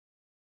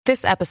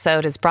This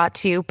episode is brought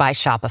to you by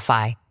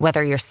Shopify.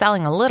 Whether you're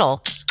selling a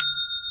little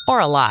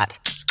or a lot,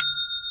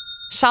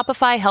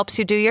 Shopify helps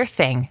you do your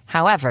thing,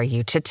 however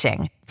you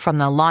cha-ching. From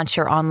the launch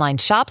your online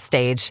shop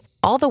stage,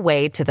 all the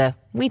way to the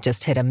we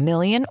just hit 1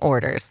 million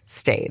orders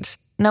stage.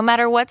 No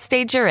matter what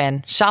stage you're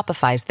in,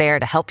 Shopify's there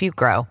to help you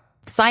grow.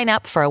 Sign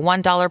up for a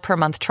 $1 per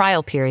month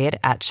trial period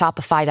at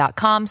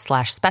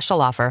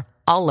shopify.com/special offer,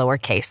 all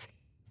lowercase.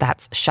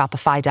 That's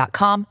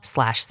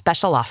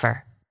shopify.com/special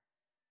offer.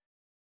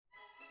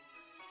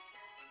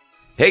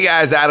 Hey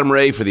guys, Adam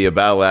Ray for the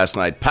About Last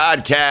Night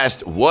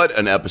podcast. What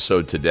an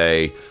episode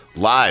today.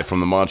 Live from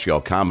the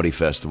Montreal Comedy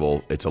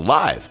Festival. It's a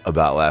live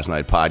About Last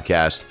Night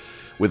podcast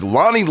with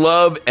Lonnie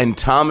Love and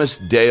Thomas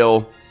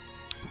Dale,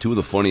 two of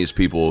the funniest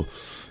people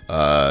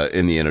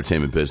in the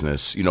entertainment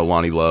business. You know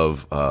Lonnie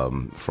Love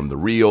from The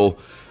Real,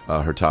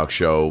 her talk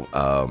show,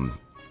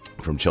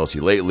 from Chelsea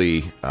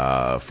Lately,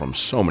 from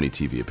so many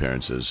TV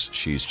appearances.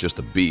 She's just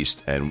a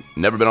beast and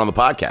never been on the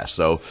podcast.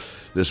 So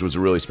this was a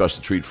really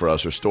special treat for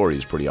us. Her story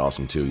is pretty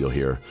awesome too. You'll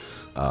hear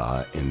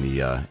in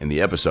the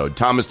episode.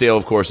 Thomas Dale,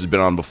 of course, has been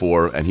on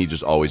before, and he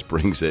just always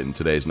brings it, and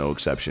today's no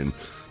exception.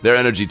 Their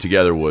energy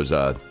together was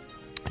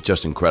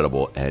just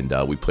incredible, and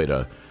we played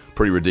a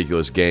pretty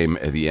ridiculous game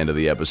at the end of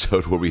the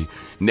episode where we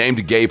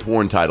named gay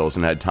porn titles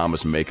and had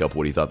Thomas make up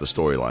what he thought the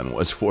storyline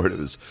was for it. It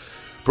was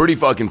pretty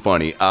fucking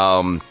funny.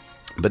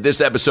 But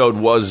this episode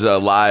was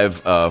live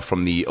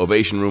from the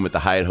Ovation Room at the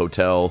Hyatt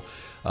Hotel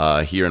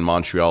here in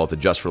Montreal at the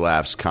Just for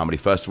Laughs Comedy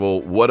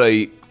Festival. What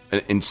an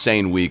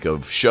insane week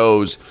of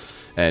shows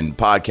and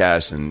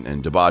podcasts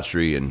and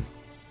debauchery. And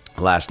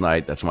last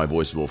night, that's why my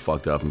voice is a little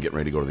fucked up. I'm getting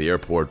ready to go to the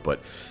airport,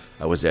 but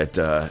I was at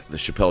the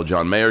Chappelle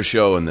John Mayer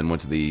show and then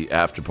went to the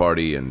after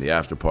party, and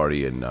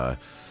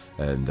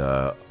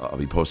I'll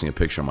be posting a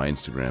picture on my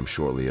Instagram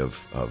shortly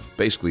of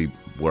basically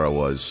where I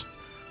was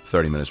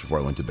 30 minutes before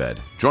I went to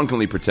bed,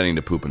 drunkenly pretending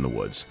to poop in the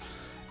woods.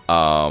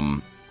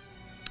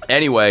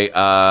 Anyway,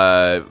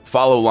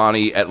 follow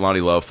Lonnie at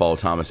Lonnie Love, follow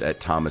Thomas at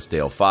Thomas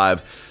Dale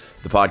 5,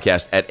 the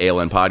podcast at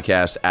ALN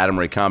Podcast, Adam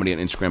Ray Comedy on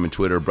Instagram and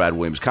Twitter, Brad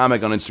Williams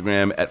Comic on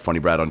Instagram, at Funny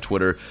Brad on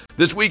Twitter.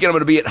 This weekend I'm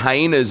going to be at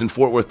Hyenas in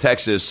Fort Worth,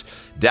 Texas,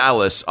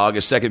 Dallas,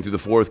 August 2nd through the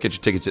 4th. Get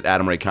your tickets at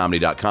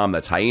adamraycomedy.com.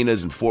 That's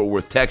Hyenas in Fort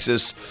Worth,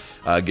 Texas.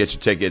 Get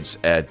your tickets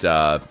at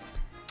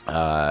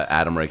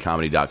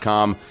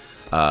adamraycomedy.com.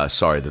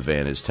 Sorry, the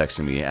van is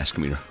texting me,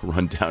 asking me to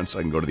run down so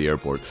I can go to the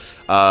airport.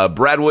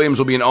 Brad Williams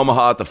will be in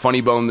Omaha at the Funny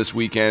Bone this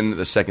weekend,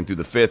 the 2nd through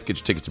the 5th. Get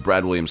your tickets to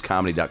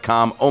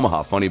bradwilliamscomedy.com.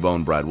 Omaha, Funny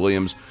Bone, Brad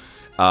Williams.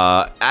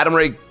 Adam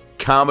Ray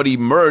Comedy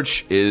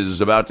merch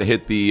is about to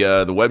hit the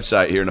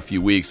website here in a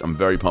few weeks. I'm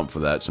very pumped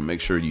for that, so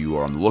make sure you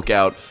are on the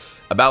lookout.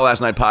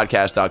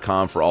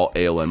 AboutLastNightPodcast.com for all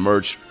ALN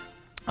merch.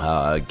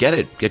 Get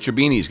it. Get your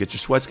beanies, get your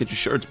sweats, get your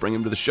shirts, bring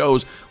them to the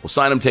shows. We'll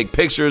sign them, take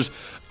pictures.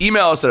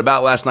 Email us at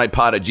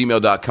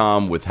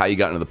aboutlastnightpod@gmail.com with how you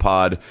got into the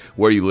pod,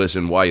 where you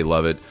listen, why you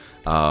love it.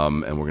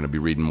 And we're going to be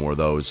reading more of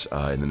those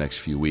in the next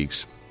few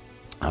weeks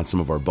on some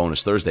of our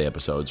bonus Thursday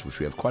episodes, which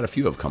we have quite a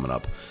few of coming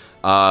up.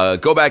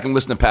 Go back and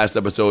listen to past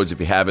episodes if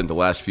you haven't. The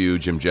last few,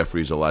 Jim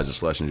Jeffries, Eliza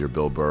Schlesinger,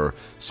 Bill Burr,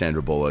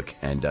 Sandra Bullock.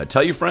 And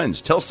tell your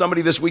friends. Tell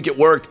somebody this week at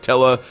work.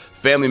 Tell a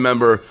family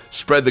member.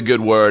 Spread the good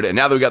word. And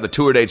now that we've got the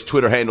tour dates,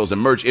 Twitter handles, and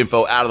merch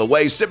info out of the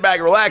way, sit back,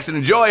 relax, and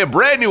enjoy a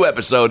brand new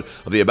episode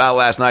of the About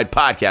Last Night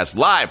podcast,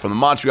 live from the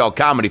Montreal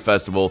Comedy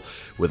Festival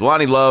with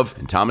Lonnie Love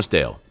and Thomas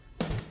Dale.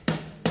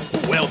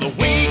 Well, the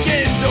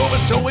weekend's over,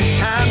 so it's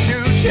time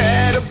to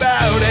chat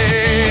about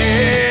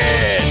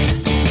it.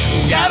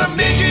 Got a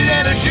midget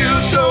and a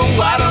Jew, so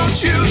why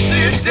don't you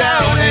sit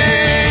down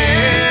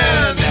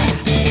and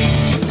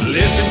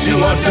listen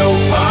to our dope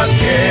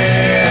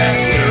podcast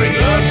during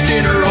lunch,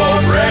 dinner,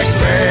 or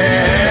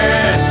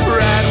breakfast.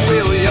 Brad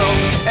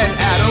Williams and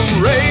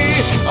Adam Ray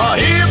are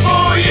here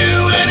for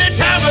you any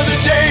time of the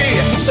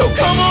day, so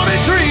come on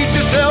and treat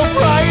yourself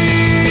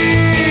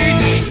right.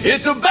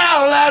 It's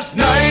About Last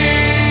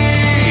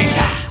Night.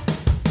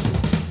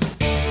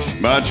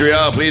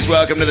 Montreal, please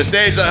welcome to the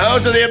stage the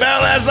host of the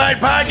About Last Night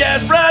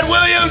podcast, Brad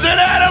Williams and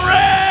Adam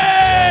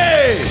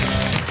Ray!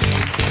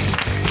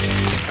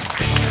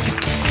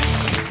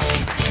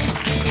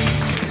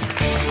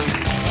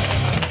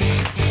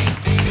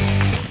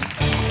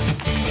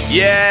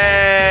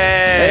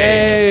 Yay!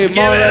 Hey, Give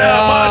it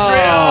up,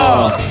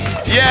 Montreal!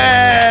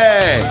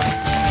 Yay!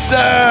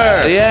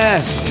 Sir!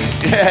 Yes.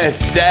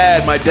 Yes,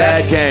 Dad. My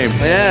dad came.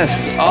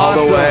 Yes. All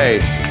Awesome. the way.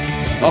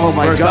 Oh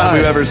my First God. time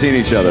we've ever seen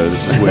each other.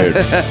 This is weird.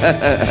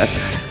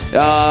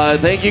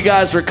 Thank you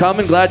guys for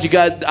coming. Glad you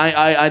guys.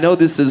 I know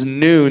this is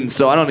noon,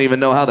 so I don't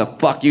even know how the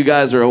fuck you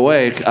guys are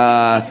awake.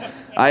 I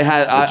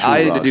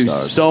had to do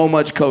so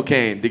much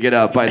cocaine to get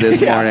up by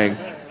this morning.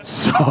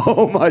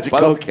 So much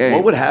cocaine.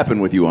 What would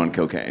happen with you on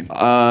cocaine?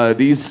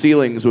 These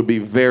ceilings would be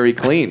very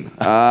clean.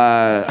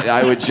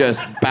 I would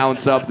just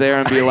bounce up there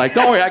and be like,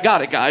 "Don't worry, I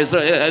got it, guys.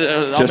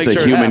 I'll Just make a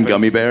sure it human happens."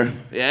 gummy bear?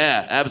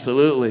 Yeah,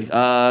 absolutely.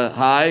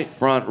 Hi,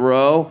 front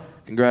row.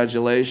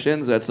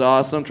 Congratulations. That's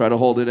awesome. Try to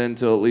hold it in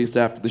until at least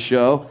after the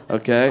show.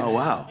 Okay. Oh,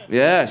 wow.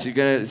 Yeah, she's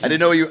gonna. I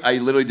didn't know I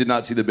literally did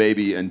not see the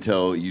baby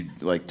until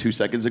like 2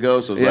 seconds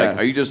ago. So I was like,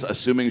 are you just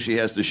assuming she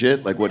has to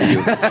shit? Like, what do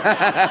you?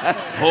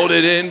 Hold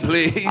it in,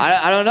 please.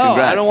 I don't know.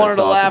 Congrats, I don't want her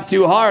to awesome. laugh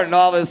too hard, and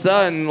all of a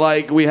sudden,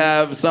 like, we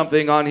have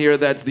something on here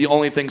that's the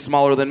only thing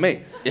smaller than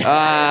me.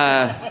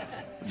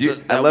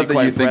 I love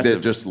that you think impressive.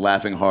 that just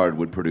laughing hard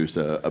would produce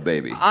a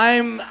baby.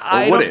 I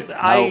would it?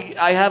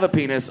 I have a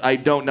penis. I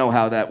don't know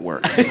how that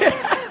works.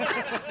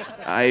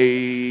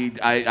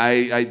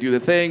 I do the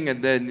thing,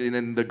 and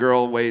then the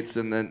girl waits,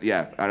 and then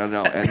I don't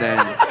know, and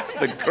then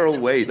The girl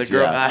waits. the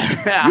girl.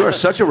 Yeah. You are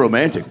such a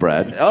romantic,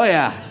 Brad. Oh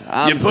yeah,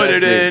 I'm You put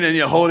it sexy. in and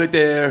you hold it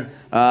there.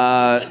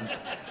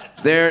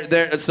 There's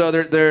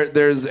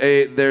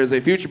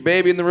a future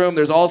baby in the room.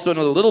 There's also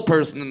another little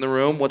person in the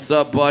room. What's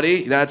up,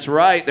 buddy? That's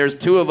right. There's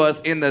two of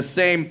us in the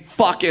same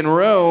fucking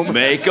room.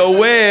 Make a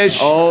wish.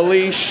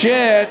 Holy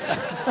shit.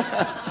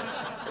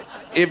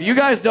 If you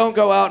guys don't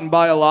go out and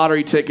buy a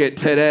lottery ticket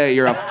today,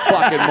 you're a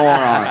fucking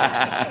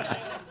moron.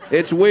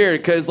 It's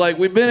weird because like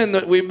we've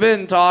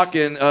been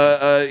talking.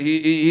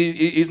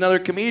 He's another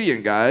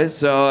comedian, guys.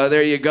 So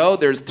there you go.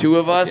 There's two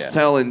of us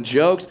telling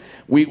jokes.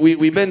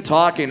 We've been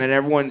talking, and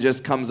everyone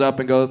just comes up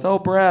and goes, "Oh,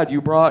 Brad, you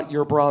brought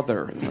your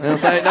brother." And I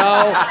say,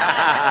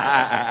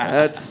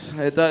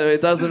 "No,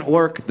 it doesn't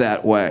work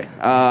that way."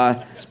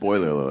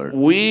 Spoiler alert.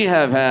 We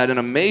have had an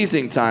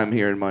amazing time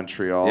here in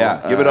Montreal.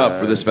 Yeah, give it up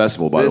for this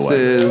festival, by the way.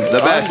 This is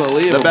the best,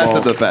 unbelievable. The best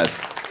of the fest.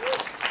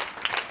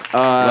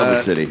 Love the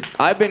city.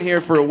 I've been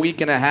here for a week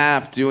and a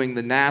half doing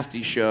the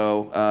Nasty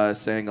Show,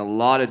 saying a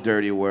lot of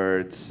dirty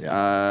words.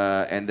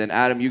 And then,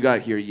 Adam, you got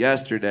here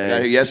yesterday. I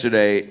got here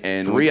yesterday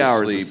and 3 went to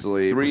hours of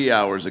sleep. 3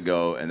 hours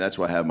ago, and that's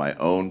why I have my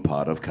own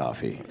pot of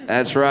coffee.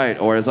 That's right,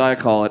 or as I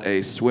call it,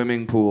 a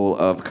swimming pool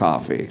of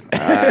coffee.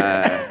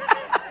 How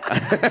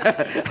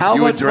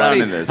You would much drown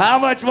money? in this. How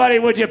much money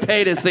would you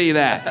pay to see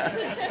that?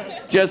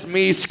 Just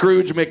me,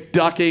 Scrooge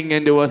McDucking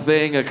into a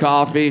thing of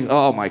coffee.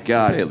 Oh my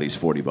God! Pay at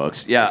least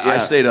 $40. Yeah, Yeah. I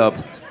stayed up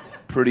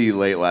pretty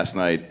late last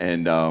night,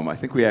 and I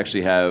think we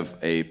actually have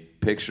a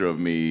picture of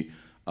me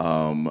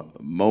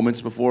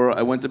moments before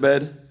I went to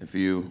bed. If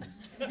you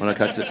want to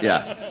cut it,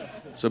 yeah.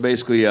 So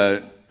basically,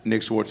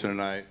 Nick Swartzen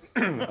and I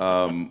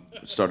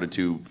started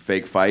to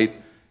fake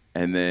fight,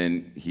 and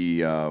then he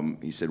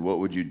said, "What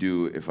would you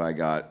do if I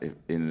got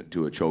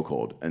into a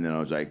chokehold?" And then I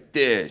was like,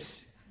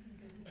 "This."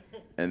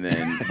 And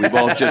then we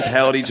both just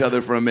held each other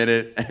for a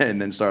minute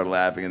and then started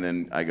laughing. And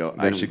then I go,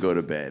 I should go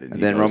to bed. And he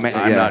then goes,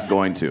 I'm not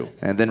going to.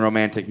 And then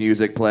romantic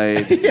music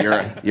played.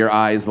 your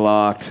eyes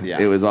locked.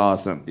 Yeah. It was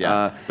awesome.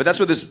 Yeah. But that's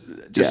what this,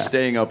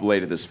 staying up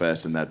late at this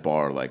fest and that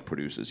bar like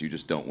produces. You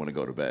just don't want to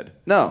go to bed.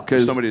 No, There's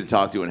because somebody to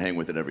talk to and hang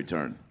with at every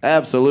turn.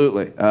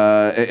 absolutely.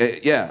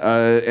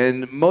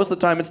 And most of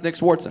the time it's Nick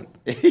Swartzen.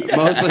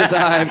 Most of the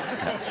time.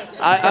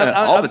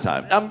 All the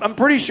time. I'm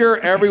pretty sure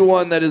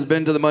everyone that has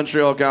been to the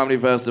Montreal Comedy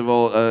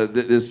Festival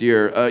this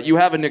year, you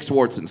have a Nick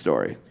Swartzen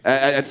story.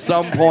 At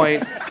some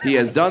point, he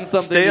has done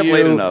something Stay to up you,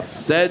 late enough.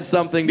 said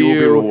something to You you.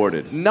 will be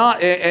rewarded.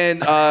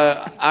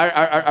 I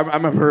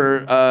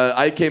remember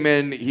I came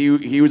in,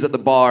 he was at the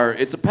bar.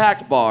 It's a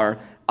packed bar.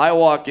 I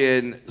walk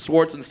in,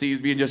 Swartzen sees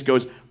me and just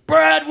goes,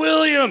 "Brad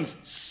Williams,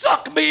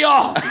 suck me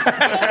off."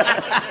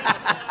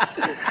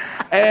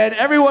 And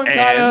everyone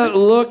kind of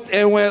looked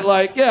and went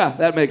like, "Yeah,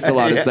 that makes a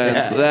lot of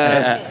sense."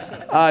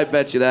 I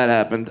bet you that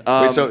happened.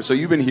 Wait, so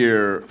you've been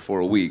here for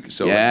a week.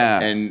 So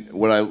Yeah. And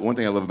one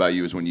thing I love about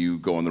you is when you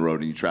go on the road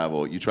and you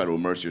travel, you try to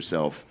immerse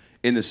yourself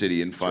in the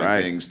city and find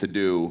right. things to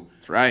do.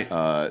 That's right.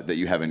 That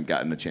you haven't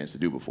gotten a chance to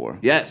do before.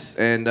 Yes,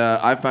 and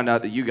I found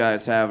out that you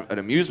guys have an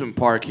amusement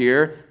park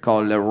here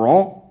called Le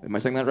Rond. Am I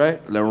saying that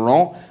right? Le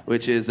Rond,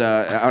 which is,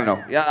 I don't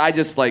know. Yeah, I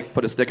just like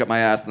put a stick up my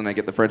ass and then I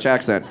get the French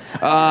accent.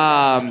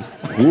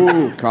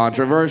 Woo,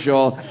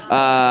 controversial.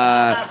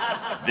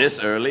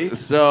 This early?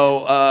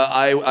 So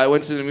I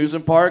went to the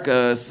amusement park.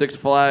 Six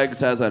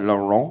Flags has a Le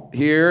Rond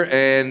here,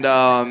 and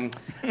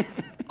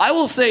I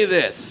will say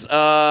this.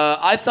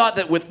 I thought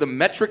that with the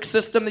metric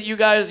system that you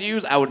guys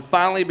use, I would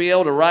finally be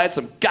able to ride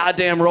some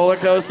goddamn roller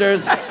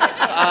coasters.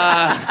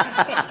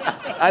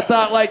 I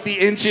thought like the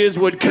inches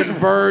would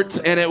convert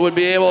and it would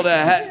be able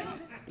to.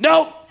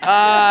 Nope.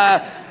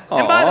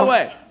 And by the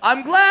way,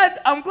 I'm glad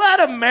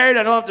I'm married.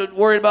 I don't have to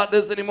worry about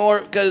this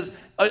anymore because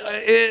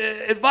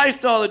advice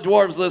to all the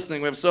dwarves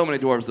listening. We have so many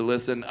dwarves that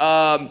listen.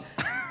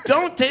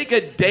 Don't take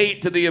a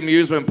date to the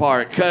amusement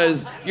park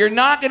because you're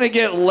not going to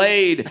get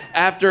laid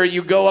after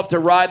you go up to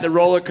ride the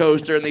roller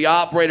coaster and the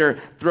operator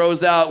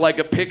throws out like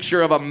a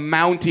picture of a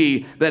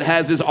Mountie that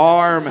has his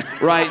arm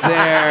right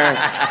there.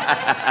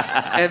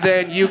 And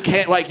then you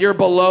can't, like, you're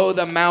below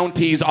the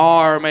Mountie's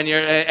arm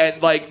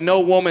and like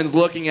no woman's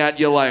looking at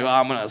you like, "Oh,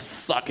 I'm going to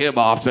suck him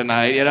off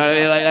tonight." You know what I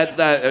mean? Like, that's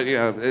not, you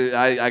know,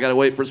 I got to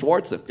wait for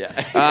Swartzen.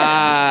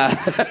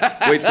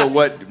 Yeah. Wait, so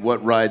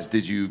what rides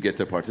did you get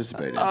to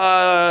participate in?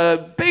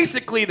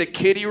 basically the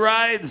kiddie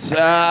rides.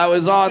 I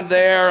was on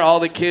there. All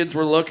the kids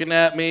were looking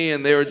at me,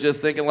 and they were just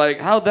thinking, like,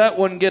 how'd that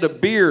one get a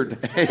beard?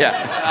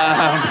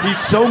 Yeah. He's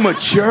so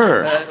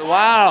mature.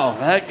 Wow,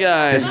 that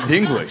guy.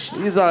 Distinguished.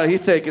 He's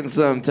taking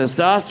some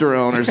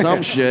testosterone or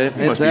some shit.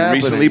 He must be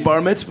recently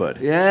bar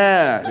mitzvahed.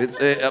 Yeah,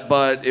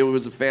 but it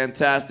was a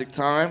fantastic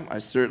time. I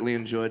certainly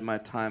enjoyed my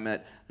time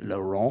at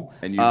Laurent.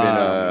 And you've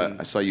been,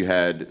 I saw you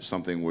had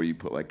something where you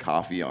put like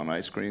coffee on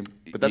ice cream.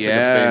 But that's like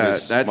a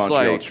famous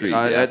Montreal treat.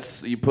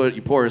 That's you pour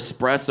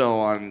espresso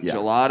on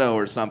gelato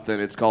or something.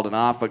 It's called an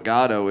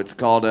affogato. It's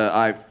called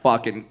I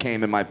fucking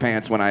came in my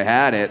pants when I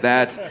had it.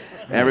 That's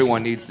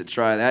everyone needs to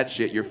try that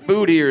shit. Your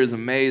food here is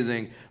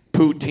amazing.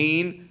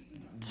 Poutine,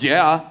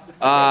 yeah.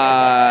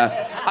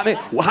 I mean,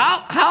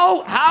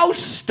 how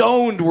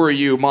stoned were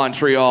you,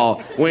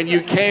 Montreal, when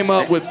you came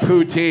up with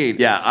poutine?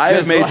 Yeah, I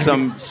have made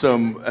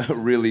some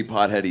really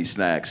potheady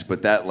snacks,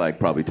 but that like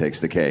probably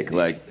takes the cake.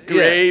 Like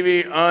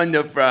gravy on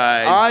the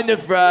fries. On the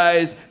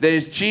fries,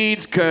 there's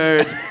cheese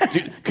curds.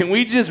 Can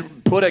we just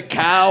put a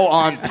cow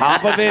on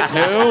top of it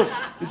too?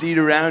 Just eat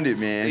around it,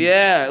 man.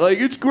 Yeah, like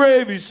it's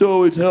gravy,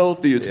 so it's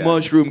healthy. It's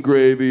mushroom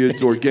gravy.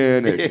 It's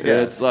organic.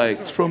 It's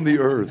like it's from the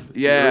earth.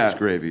 It's earth's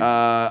gravy.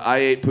 I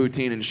ate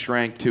poutine and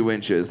shrank 2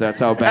 inches. That's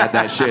how bad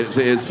that shit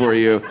is for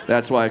you.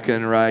 That's why I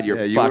couldn't ride your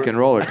fucking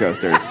roller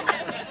coasters.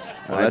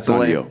 That's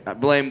on you. I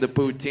blame the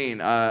poutine.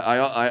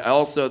 I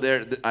also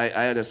I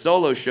had a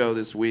solo show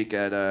this week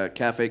at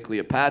Cafe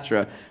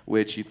Cleopatra,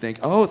 which you think,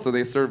 oh, so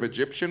they serve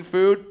Egyptian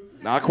food?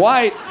 Not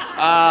quite.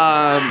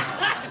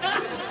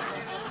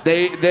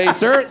 They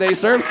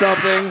serve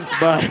something,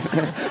 but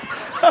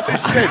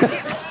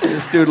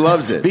this dude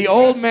loves it. The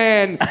old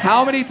man.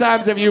 How many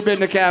times have you been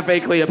to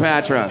Cafe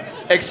Cleopatra?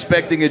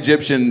 Expecting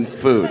Egyptian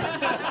food.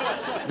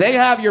 They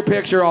have your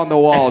picture on the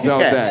wall, don't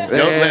they?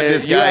 Don't let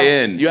this guy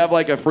in. You have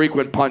like a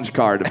frequent punch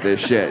card of this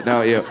shit,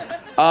 don't you?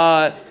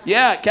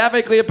 Yeah,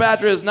 Cafe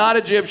Cleopatra is not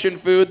Egyptian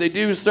food. They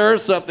do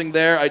serve something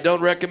there. I don't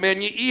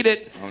recommend you eat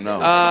it. Oh, no.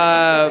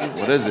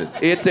 What is it?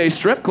 It's a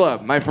strip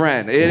club, my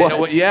friend.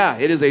 What? Yeah,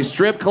 it is a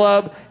strip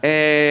club,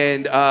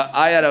 and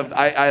I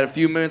had a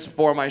few minutes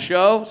before my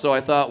show, so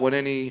I thought what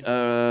any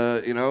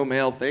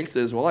male thinks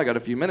is, well, I got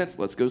a few minutes,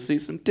 let's go see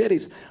some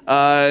titties.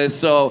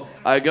 So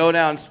I go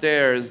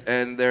downstairs,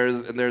 and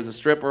there's a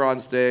stripper on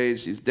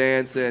stage. She's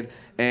dancing.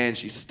 And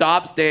she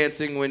stops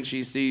dancing when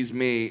she sees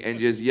me and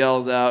just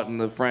yells out in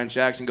the French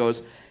accent,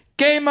 goes,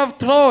 Game of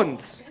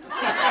Thrones!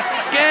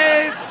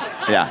 Game!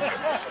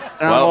 Yeah.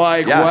 And I'm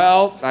like,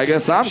 well, I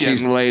guess I'm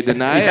getting laid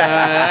tonight.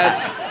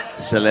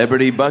 That's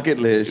celebrity bucket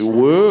list.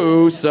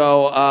 Woo.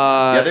 So,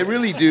 yeah, they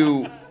really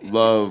do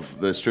love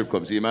the strip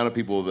clubs. The amount of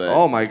people that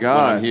oh my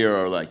God. when I'm here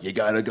are like, you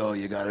gotta go.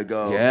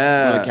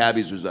 Yeah. One of the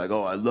cabbies was like,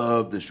 oh, I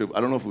love the strip.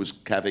 I don't know if it was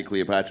Cafe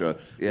Cleopatra.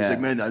 Yeah. He's like,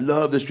 man, I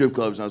love the strip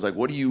clubs. And I was like,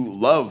 what do you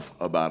love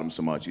about them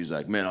so much? He's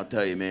like, man, I'll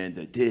tell you, man,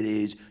 the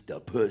titties,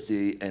 the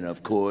pussy, and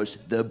of course,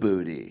 the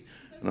booty.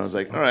 And I was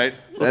like, all right.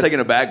 I'm taken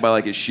aback by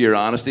like his sheer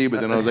honesty,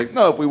 but then I was like,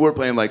 no, if we were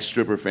playing like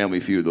Stripper Family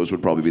Feud, those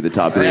would probably be the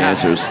top 3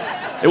 answers.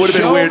 It would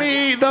have been weird. Show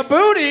me the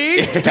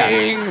booty. Yeah.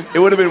 Ding. It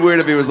would have been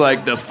weird if he was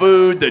like the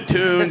food, the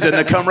tunes, and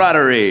the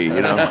camaraderie.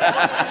 You know,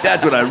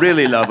 that's what I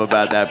really love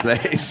about that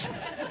place.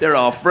 They're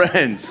all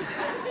friends.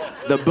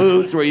 The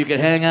booths where you can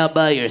hang out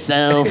by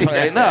yourself. No,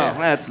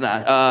 that's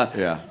not.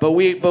 But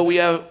we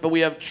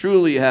have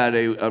truly had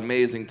an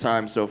amazing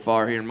time so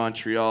far here in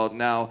Montreal.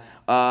 Now,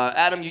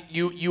 Adam,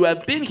 you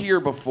have been here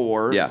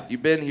before. Yeah.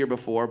 You've been here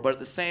before, but at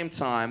the same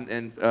time,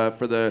 and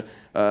for the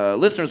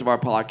listeners of our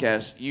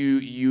podcast,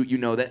 you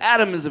know that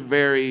Adam is a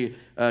very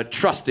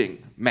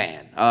trusting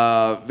man.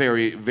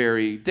 Very,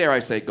 very, dare I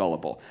say,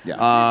 gullible.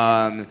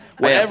 Yeah.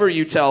 Whatever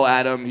you tell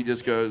Adam, he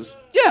just goes,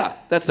 yeah,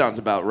 that sounds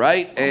about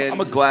right. And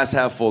I'm a glass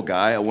half full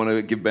guy. I want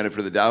to give benefit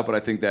of the doubt, but I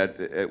think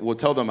that we'll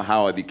tell them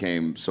how I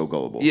became so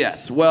gullible.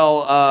 Yes. Well,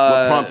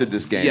 what prompted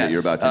this game that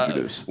you're about to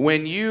introduce?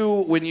 When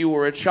you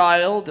were a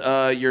child,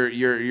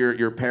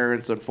 your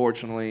parents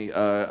unfortunately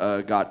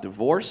got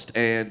divorced,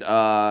 and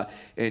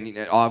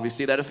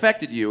obviously that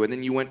affected you. And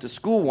then you went to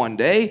school one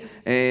day,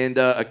 and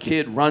a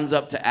kid runs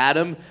up to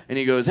Adam, and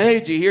he goes, "Hey,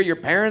 did you hear your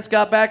parents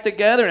got back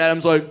together?" And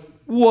Adam's like,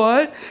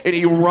 what? And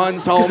he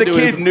runs home. Because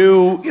the kid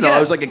knew, I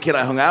was like a kid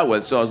I hung out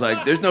with, so I was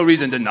like, there's no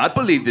reason to not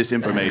believe this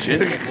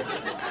information.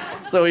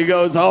 So he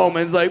goes home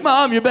and is like,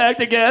 Mom, you're back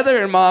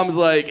together? And Mom's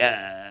like,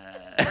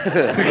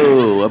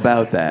 Ooh,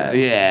 about that.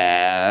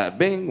 Yeah,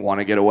 Bing, want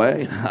to get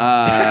away?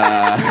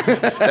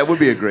 That would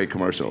be a great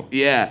commercial.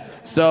 Yeah.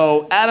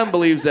 So Adam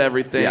believes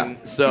everything. Yeah.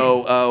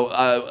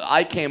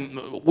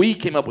 So we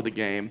came up with a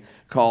game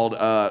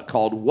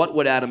called What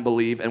Would Adam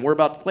Believe? And we're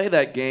about to play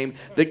that game,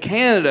 the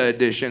Canada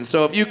edition.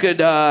 So if you could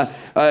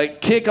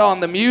kick on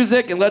the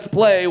music and let's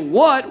play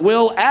What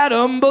Will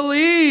Adam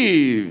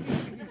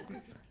Believe?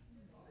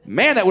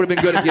 Man, that would have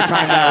been good if you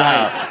timed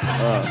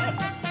that right.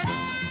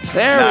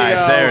 There we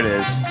go. There it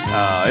is.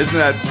 Isn't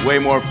that way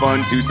more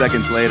fun 2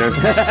 seconds later?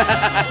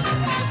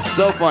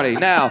 So funny.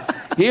 Now,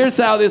 here's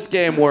how this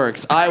game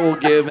works. I will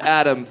give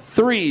Adam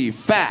 3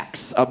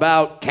 facts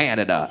about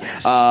Canada.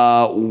 Yes.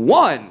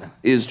 1,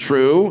 is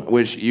true,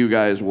 which you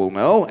guys will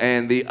know,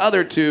 and the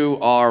other 2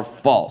 are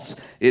false.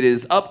 It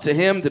is up to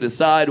him to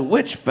decide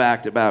which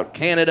fact about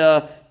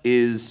Canada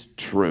is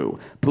true.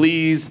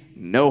 Please,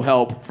 no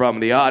help from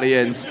the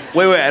audience.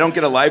 Wait, I don't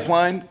get a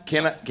lifeline?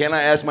 Can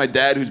I ask my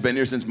dad, who's been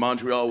here since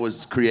Montreal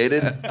was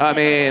created? I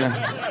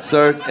mean...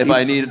 Sir, if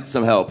I need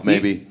some help,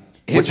 maybe.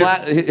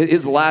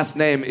 His last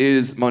name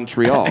is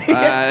Montreal.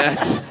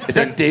 Is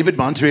that David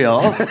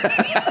Montreal?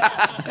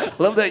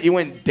 Love that you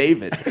went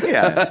David.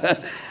 Yeah.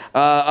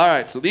 All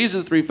right, so these are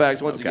the 3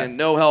 facts. Once again,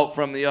 no help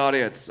from the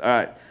audience. All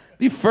right.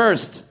 The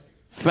first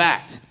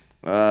fact,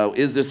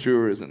 is this true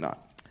or is it not?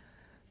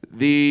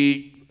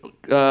 The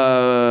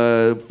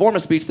form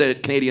of speech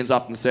that Canadians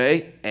often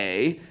say,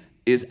 A,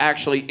 is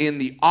actually in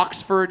the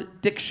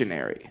Oxford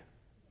Dictionary.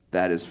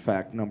 That is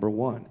fact number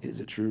 1. Is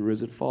it true or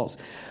is it false?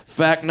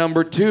 Fact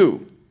number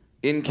 2.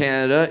 In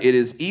Canada, it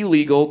is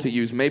illegal to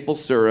use maple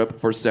syrup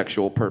for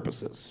sexual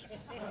purposes.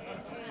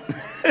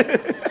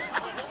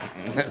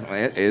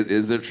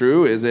 Is it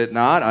true? Is it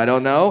not? I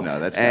don't know. No,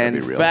 that's gotta be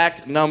real. And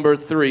fact number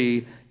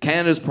 3.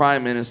 Canada's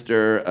Prime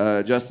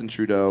Minister, Justin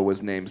Trudeau,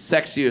 was named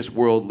Sexiest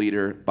World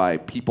Leader by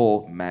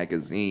People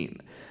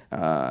magazine.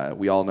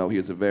 We all know he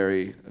is a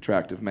very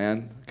attractive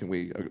man. Can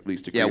we at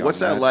least agree on that? Yeah, what's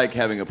that like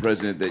having a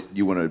president that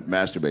you want to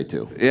masturbate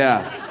to?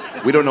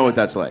 Yeah. We don't know what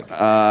that's like.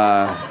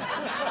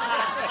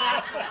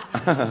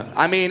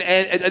 I mean,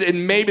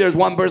 and maybe there's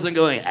one person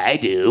going, I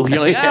do. You're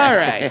like, all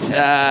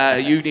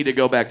right, you need to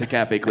go back to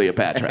Cafe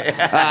Cleopatra.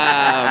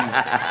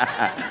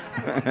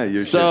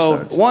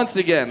 So, once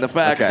again, the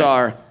facts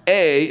are,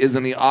 A is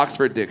in the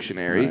Oxford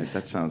Dictionary. Right,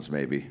 that sounds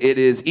maybe. It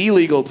is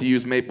illegal to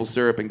use maple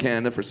syrup in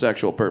Canada for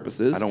sexual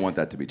purposes. I don't want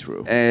that to be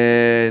true.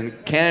 And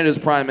Canada's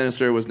Prime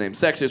Minister was named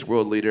Sexiest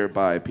World Leader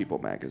by People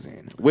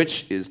magazine.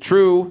 Which is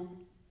true,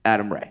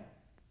 Adam Ray?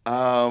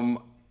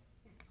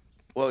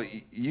 Well,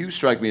 you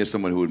strike me as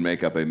someone who would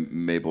make up a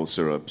maple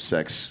syrup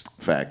sex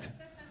fact.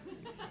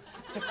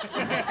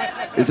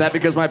 Is that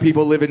because my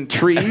people live in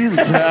trees?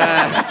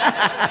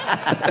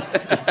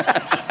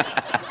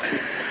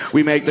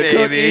 We make the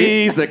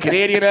cookies, the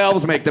Canadian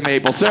elves make the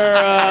maple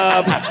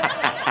syrup.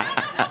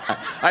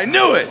 I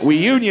knew it! We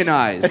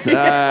unionized.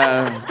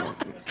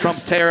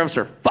 Trump's tariffs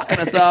are fucking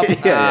us up.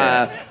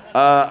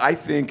 I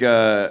think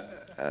A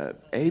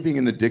being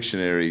in the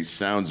dictionary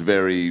sounds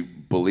very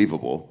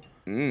believable.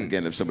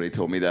 Again, if somebody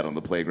told me that on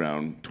the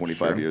playground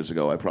 25 years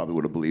ago, I probably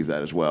would have believed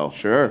that as well.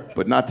 Sure.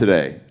 But not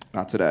today.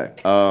 Not today.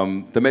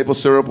 The maple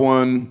syrup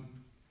one,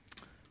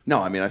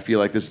 no, I mean, I feel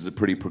like this is a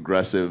pretty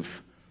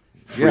progressive,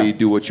 free,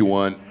 do what you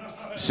want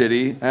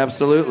city.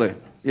 Absolutely.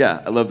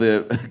 Yeah, I love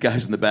the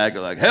guys in the back are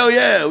like, hell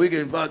yeah, we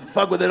can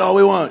fuck with it all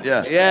we want.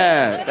 Yeah.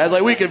 Yeah. Guys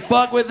like, we can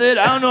fuck with it.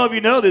 I don't know if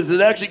you know this,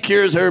 it actually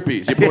cures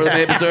herpes. You pour the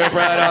maple syrup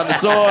right on the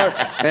sore,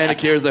 and it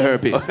cures the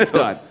herpes. It's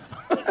done.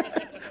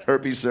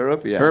 Herpes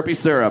syrup, yeah. Herpes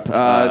syrup.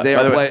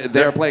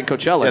 They're playing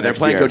Coachella. Yeah, they're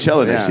playing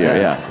Coachella next year.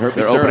 Yeah, Herpes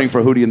they're syrup. opening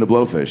for Hootie and the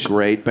Blowfish.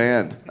 Great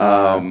band.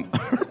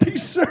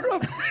 Herpes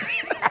syrup.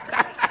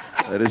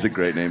 That is a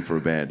great name for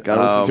a band.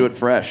 Gotta listen to it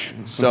fresh.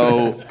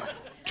 So,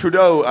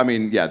 Trudeau. I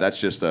mean, yeah,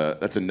 that's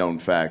a known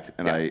fact,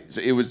 and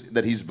so it was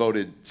that he's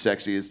voted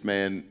sexiest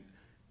man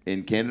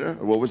in Canada,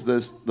 or what was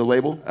the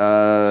label?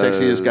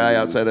 Sexiest guy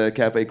outside of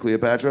Cafe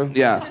Cleopatra.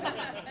 Yeah.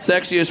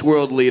 Sexiest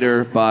World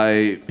Leader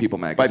by People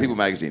magazine. By People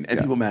magazine. And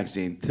People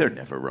magazine, they're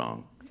never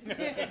wrong.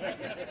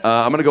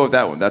 I'm going to go with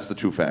that one. That's the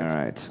true fact. All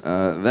right.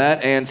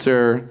 That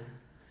answer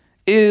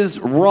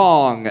is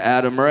wrong,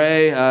 Adam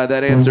Ray.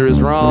 That answer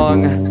is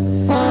wrong.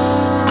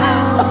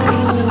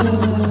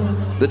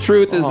 The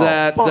truth is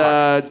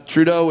that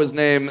Trudeau was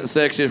named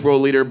Sexiest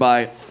World Leader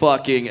by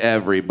fucking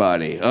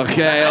everybody.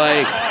 Okay?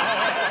 Like...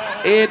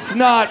 It's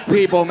not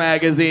People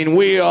magazine.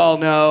 We all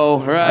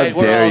know, right?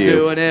 We're all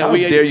doing it. How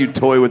dare you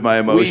toy with my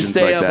emotions We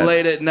stay like up that.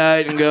 late at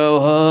night and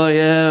go, oh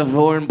yeah,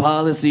 foreign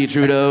policy,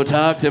 Trudeau,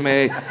 talk to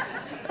me.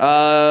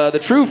 The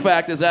true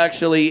fact is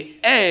actually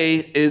A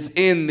is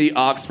in the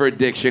Oxford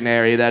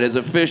Dictionary. That is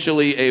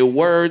officially a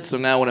word. So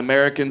now when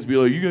Americans be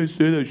like, you guys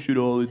say that shit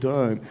all the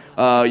time,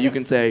 you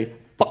can say,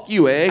 fuck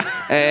you, eh?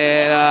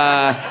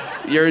 And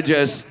you're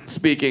just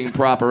speaking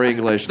proper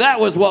English. That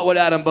was What Would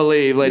Adam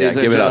Believe, ladies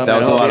and give it gentlemen. up. That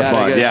was a Hope lot you of had a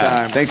fun. good Yeah.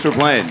 time. Thanks for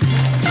playing.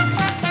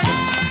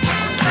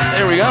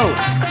 There we go.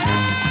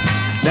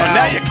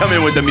 Now you come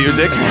in with the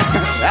music.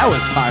 That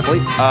was timely.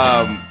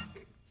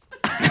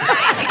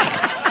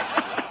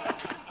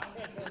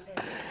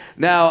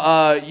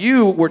 Now,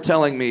 you were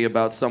telling me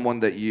about someone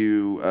that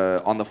you,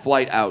 on the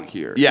flight out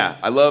here. Yeah,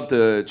 I love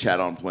to chat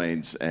on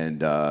planes,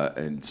 and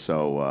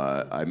so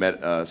I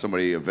met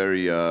somebody, a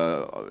very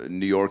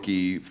New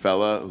Yorkie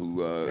fella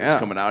who is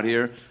coming out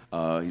here.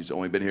 He's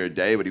only been here a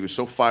day, but he was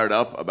so fired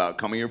up about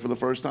coming here for the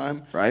first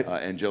time. Right.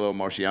 Angelo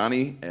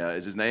Marciani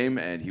is his name,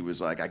 and he was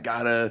like, I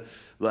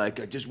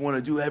just want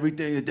to do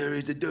everything that there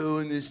is to do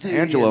in this city.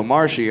 Angelo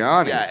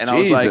Marciani. Yeah, and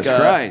Jesus I was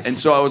like, Christ. and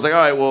so I was like, all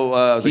right,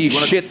 well, He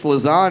shits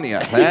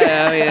lasagna.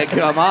 Hey, I mean,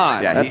 come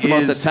on. Yeah, That's the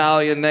most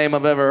Italian name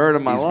I've ever heard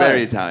in my life. He's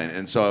very Italian.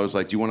 And so I was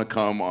like, do you want to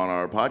come on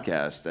our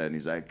podcast? And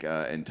he's like,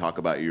 and talk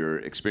about your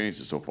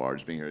experiences so far,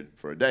 just being here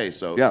for a day.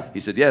 So he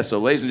said, yes. So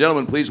ladies and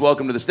gentlemen, please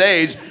welcome to the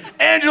stage,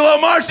 Angelo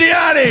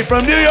Marciani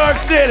from New York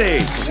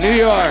City. New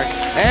York.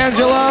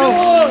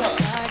 Angelo.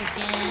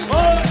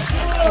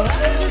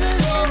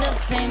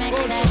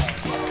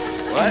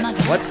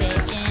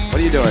 What are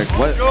you doing?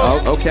 What?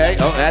 Oh, okay.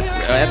 Oh, that's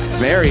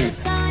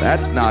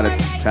not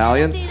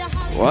Italian.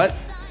 What?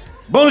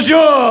 Bonjour!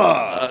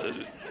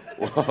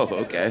 Whoa,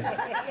 okay.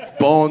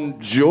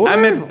 Bonjour?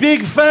 I'm a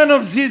big fan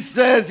of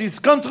this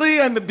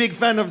country. I'm a big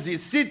fan of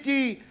this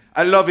city.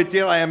 I love it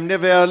here. I am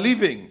never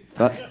leaving.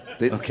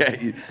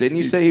 Okay. Didn't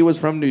you say he was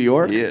from New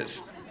York? He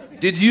is.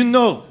 Did you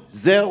know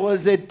there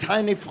was a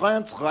tiny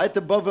France right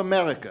above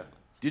America?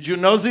 Did you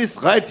know this?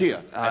 Right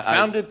here. I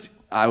found it.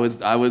 I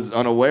was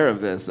unaware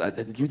of this.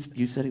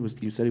 You said he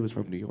was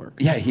from New York.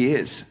 Yeah, he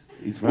is.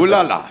 He's from Ooh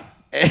la la.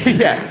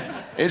 Yeah.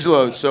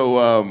 Angelo, so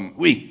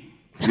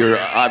you're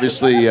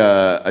obviously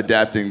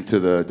adapting to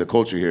the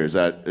culture here. Is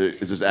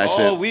this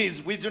accent? Oh,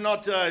 we do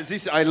not.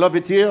 I love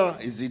it here.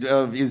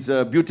 It's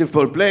a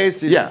beautiful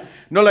place. It's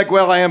not like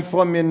where I am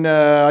from in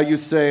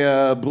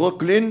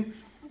Brooklyn.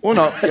 Oh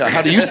no. Yeah.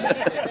 How do you?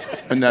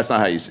 And that's not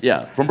how you say.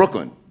 Yeah, from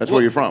Brooklyn. That's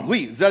where you're from.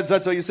 Oui,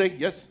 that's how you say.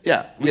 Yes.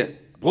 Yeah. Yeah.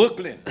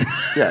 Brooklyn.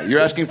 Yeah. You're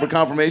asking for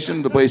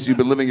confirmation. The place you've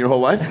been living your whole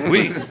life.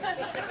 Oui.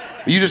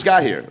 You just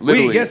got here.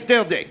 Literally. Oui,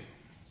 yesterday.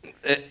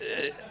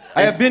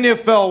 I have been here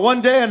for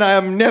one day and I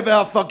am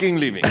never fucking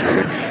leaving.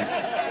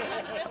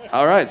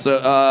 All right. So,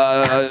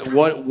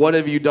 what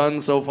have you done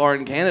so far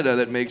in Canada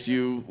that makes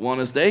you want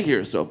to stay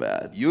here so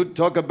bad? You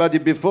talk about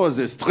it before.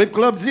 The strip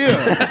clubs here.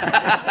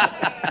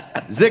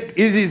 It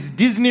is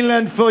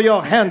Disneyland for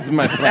your hands,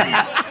 my friend.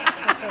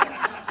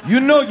 You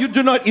know, you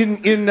do not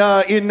in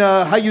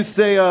how you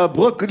say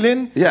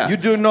Brooklyn. Yeah. You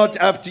do not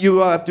have to. You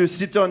have to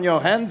sit on your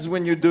hands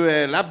when you do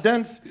a lap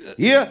dance.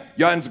 Here,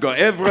 your hands go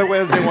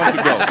everywhere they want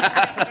to go.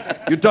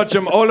 You touch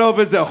them all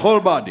over the whole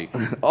body.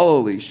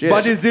 Holy shit!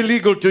 But it's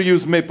illegal to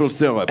use maple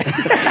syrup.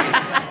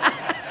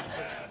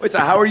 Wait, so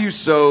how are you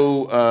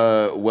so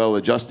well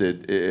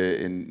adjusted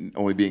in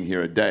only being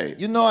here a day?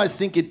 You know, I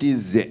think it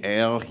is the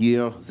air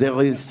here.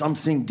 There is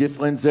something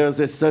different.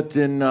 There's a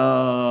certain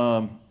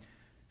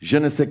je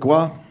ne sais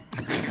quoi.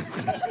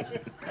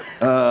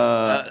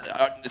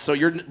 So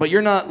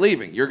you're not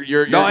leaving.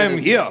 You're no, I'm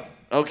here.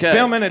 Okay.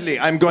 Permanently.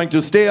 I'm going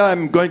to stay.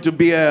 I'm going to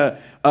be a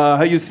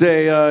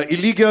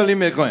illegal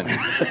immigrant.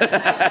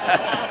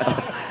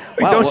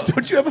 Wait,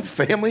 don't you have a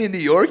family in New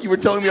York? You were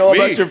telling me all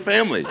about your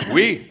family.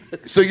 Oui.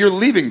 So you're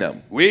leaving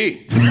them?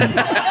 Oui.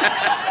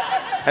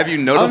 Have you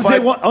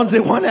notified? On the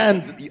one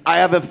hand, I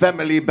have a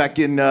family back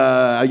in,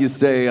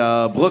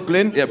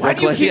 Brooklyn. Yeah, Why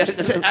do you Brooklyn.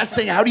 keep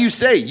saying, how do you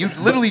say? You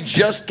literally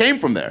just came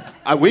from there.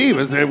 Oui,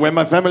 where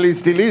my family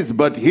still is.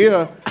 But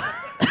here,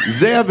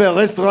 they have a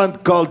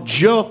restaurant called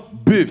Joe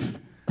Buff.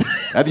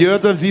 Have you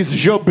heard of this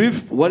Joe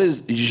Buff? What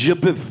is je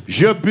boeuf?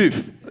 Joe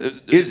Buff.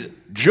 It's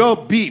Joe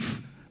Beef.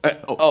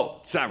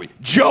 Sorry.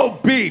 Joe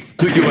Beef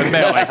to you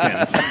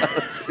Americans.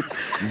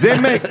 They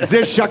make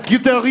the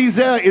charcuterie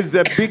there is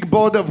a big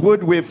board of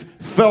wood with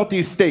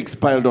 30 steaks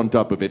piled on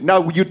top of it.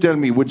 Now you tell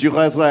me, would you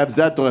rather have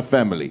that or a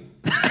family?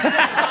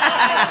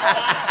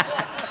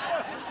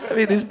 I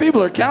mean, these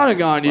people are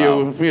counting on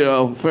you, you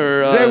know,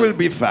 for... They will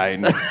be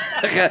fine.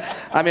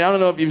 I mean, I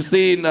don't know if you've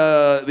seen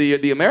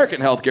the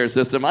American healthcare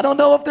system. I don't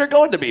know if they're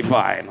going to be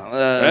fine.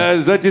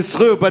 That is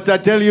true, but I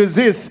tell you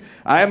this.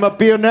 I am up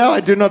here now.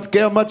 I do not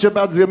care much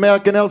about the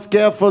American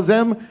healthcare for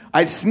them.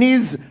 I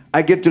sneeze,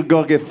 I get to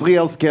go get free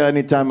healthcare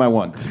anytime I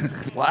want.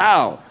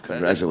 Wow.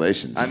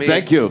 Congratulations. I mean,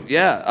 thank you.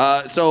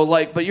 Yeah. So,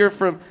 like, but you're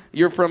from,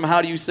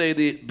 how do you say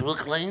the...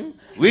 Brooklyn?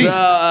 Oui. So,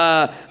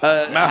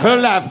 My whole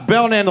life,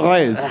 born and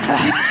raised.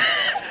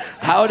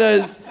 How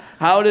does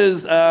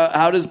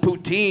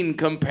poutine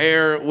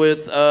compare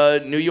with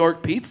New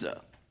York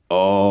pizza?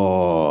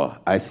 Oh,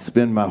 I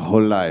spent my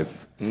whole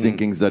life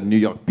thinking that New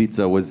York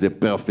pizza was the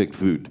perfect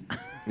food.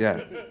 Yeah.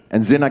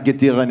 And then I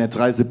get here and I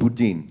try the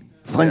poutine.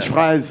 French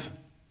fries.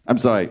 I'm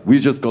sorry, we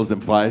just call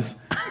them fries.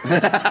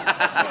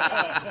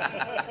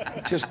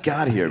 Just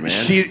got here, man.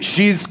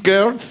 Cheese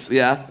curds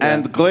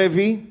and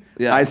gravy.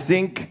 Yeah. I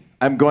think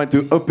I'm going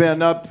to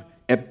open up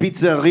a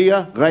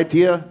pizzeria right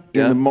here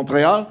in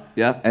Montreal.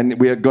 Yeah. And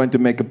we are going to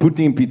make a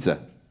poutine pizza.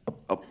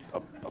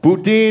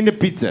 Poutine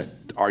pizza.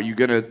 Are you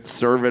going to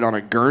serve it on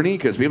a gurney?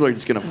 Because people are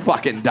just going to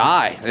fucking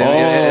die if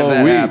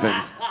that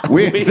happens.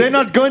 They're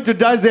not going to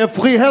die. They have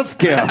free health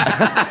care.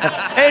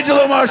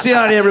 Angelo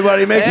Marciani,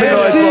 everybody. Make some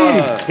noise for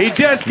him. He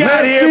just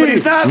got here, but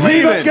he's not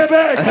leaving.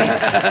 Quebec.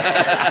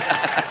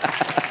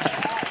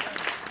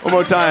 One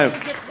more time.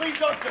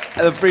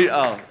 The free.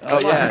 Oh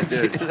yeah,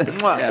 dude.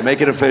 Yeah, make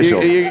it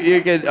official.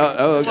 You can.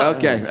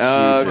 Okay.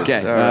 Okay.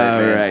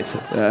 All right.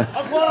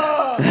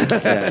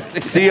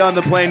 See you on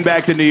the plane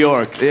back to New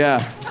York. Yeah.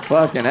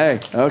 Fucking hey.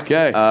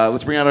 Okay.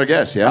 Let's bring out our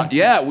guests. Yeah.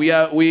 Yeah. We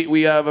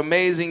have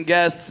amazing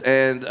guests,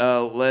 and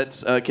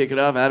let's kick it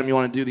off. Adam, you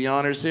want to do the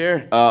honors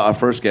here? Our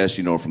first guest,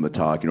 you know from the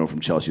talk, you know from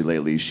Chelsea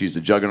lately. She's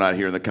a juggernaut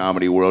here in the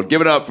comedy world.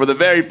 Give it up for the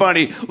very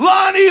funny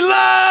Lonnie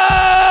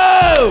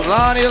Love.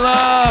 Lonnie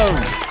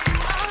Love.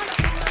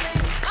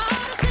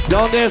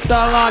 Don't dare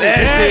start Lonnie. There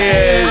she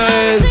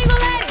is.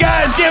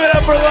 Guys, give it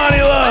up for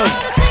Lonnie Love.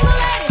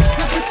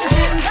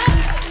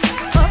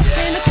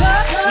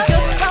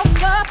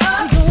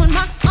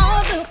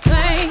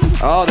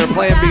 Oh, they're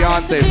playing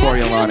Beyonce for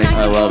you, Lonnie.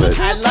 I love it.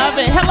 I love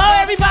it. Hello,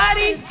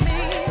 everybody.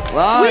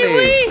 Lonnie. Wee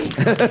wee.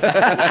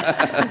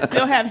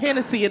 Still have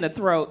Hennessy in the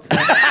throat.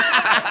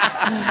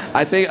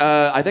 I think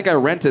I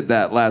rented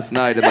that last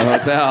night in the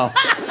hotel.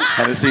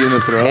 Hennessy in the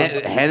throat.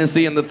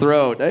 Hennessy in the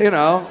throat. You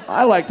know,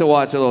 I like to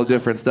watch a little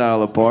different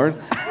style of porn.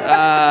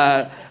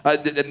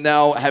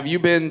 Now, have you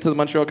been to the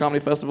Montreal Comedy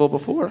Festival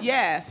before?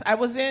 Yes, I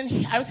was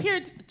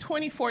here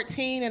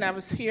 2014, and I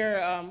was here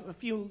a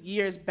few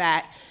years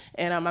back,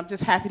 and I'm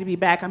just happy to be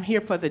back. I'm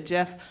here for the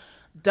Jeff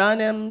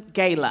Dunham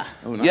Gala.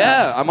 Oh, nice.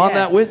 Yeah, I'm on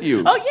that with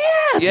you. Oh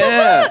yeah,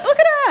 Yeah. So look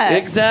at us.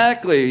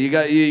 Exactly.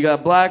 You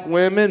got black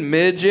women,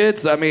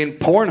 midgets. I mean,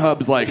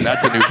 Pornhub's like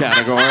that's a new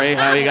category.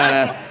 How you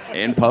gotta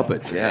And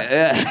puppets,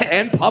 yeah.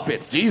 and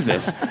puppets.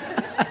 Jesus.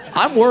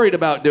 I'm worried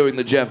about doing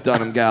the Jeff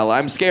Dunham Gala.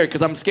 I'm scared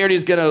because I'm scared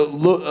he's gonna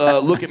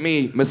look at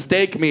me,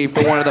 mistake me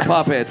for one of the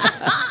puppets,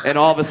 and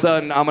all of a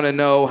sudden I'm gonna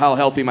know how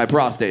healthy my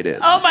prostate is.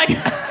 Oh my God.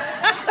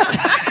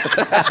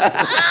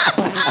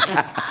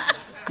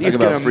 Talk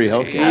about free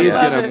healthcare. He's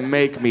gonna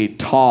make me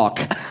talk.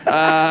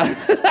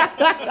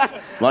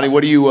 Lonnie,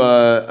 what do you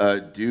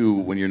do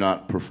when you're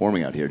not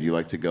performing out here? Do you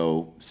like to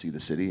go see the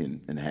city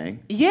and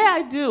hang? Yeah,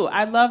 I do.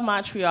 I love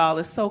Montreal.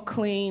 It's so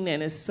clean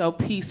and it's so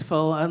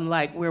peaceful,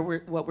 unlike what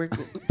we're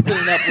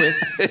putting up with.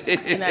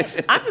 And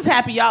I'm just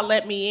happy y'all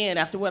let me in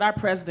after what our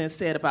president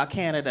said about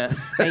Canada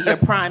and your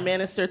prime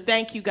minister.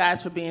 Thank you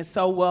guys for being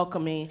so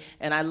welcoming,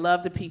 and I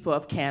love the people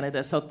of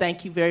Canada. So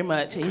thank you very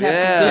much. And you have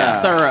some good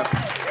syrup.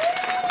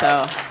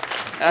 So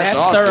that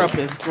awesome. syrup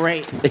is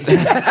great.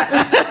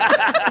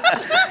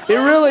 It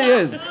really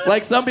is.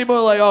 Like some people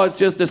are like, oh, it's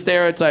just a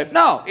stereotype.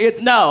 No, it's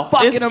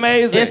fucking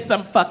amazing. It's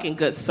some fucking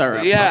good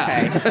syrup.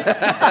 Yeah. Okay?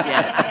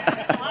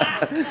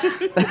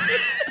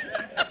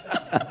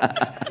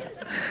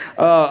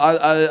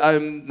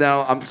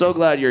 I'm so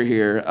glad you're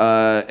here.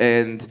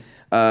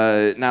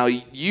 Now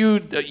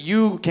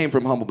you came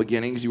from humble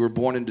beginnings. You were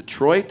born in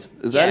Detroit.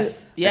 Is that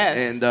it?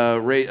 Yes.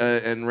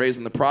 And raised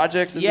in the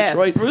projects in yes,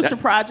 Detroit. Brewster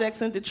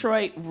Projects in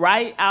Detroit,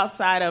 right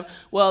outside of.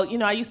 Well,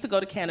 I used to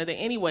go to Canada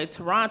anyway,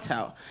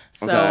 Toronto.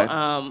 So,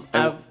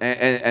 okay.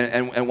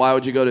 And why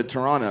would you go to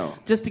Toronto?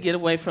 Just to get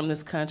away from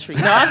this country.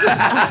 No, I'm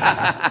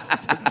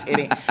just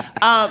kidding.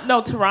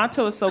 No,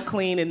 Toronto is so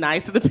clean and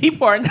nice, and the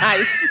people are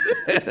nice.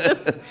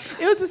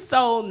 It was just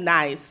so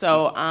nice.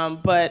 So,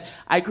 but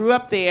I grew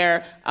up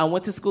there. I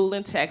went to school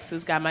in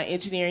Texas, got my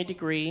engineering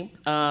degree.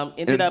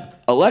 Ended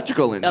up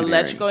electrical engineering.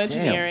 Electrical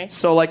engineering. Damn.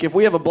 So, like, if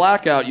we have a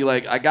blackout, you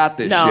like, I got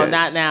this. No, shit.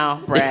 not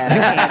now, Brad.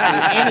 I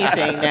can't do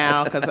anything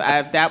now because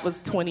that was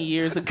 20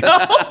 years ago.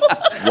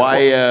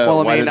 Why?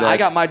 Well, why I mean, did that- I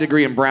got my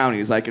degree in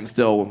brownies. I can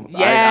still,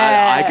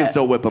 Yes. I can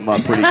still whip them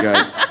up pretty good.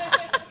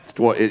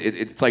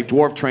 It's like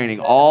dwarf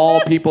training.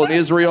 All people in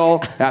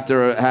Israel have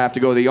to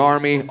go to the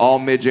army. All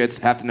midgets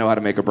have to know how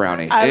to make a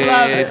brownie. I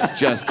love it. It's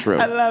just true.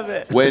 I love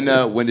it. When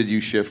did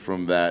you shift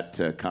from that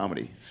to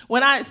comedy?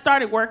 When I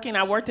started working,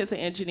 I worked as an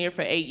engineer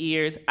for 8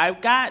 years. I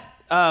got,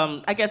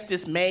 I guess,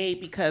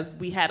 dismayed because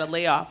we had a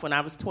layoff. When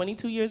I was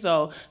 22 years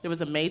old, there was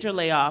a major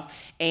layoff,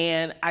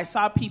 and I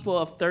saw people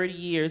of 30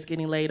 years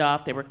getting laid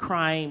off. They were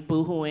crying,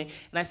 boo-hooing,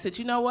 and I said,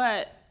 you know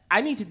what?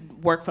 I need to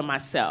work for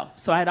myself.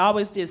 So I had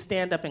always did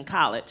stand-up in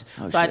college.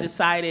 I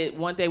decided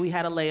one day we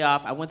had a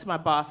layoff. I went to my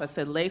boss. I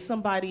said, lay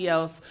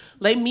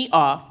me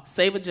off,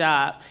 save a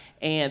job.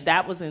 And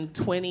that was in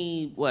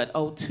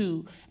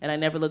 2002, and I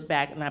never looked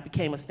back, and I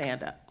became a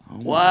stand-up.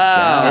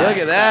 Wow, look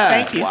at that.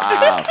 Thank you.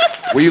 Wow.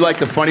 Were you like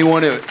the funny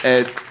one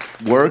at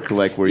work?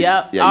 Like, were you?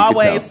 Yep, Yeah, you could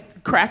always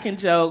cracking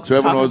jokes. tell.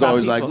 So everyone talking was about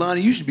always people. like,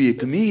 Lonnie, you should be a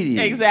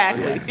comedian.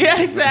 Exactly.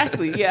 Yeah,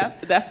 exactly. Yeah,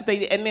 that's what they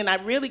did. And then I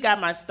really got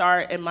my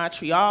start in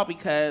Montreal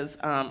because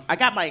I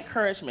got my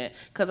encouragement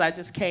because I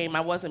just came.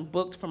 I wasn't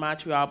booked for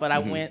Montreal, but I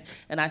went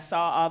and I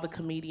saw all the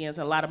comedians,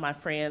 a lot of my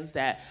friends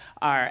that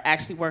are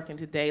actually working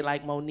today,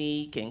 like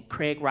Monique and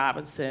Craig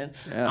Robinson.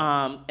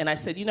 Yeah. And I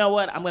said, you know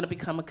what? I'm going to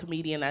become a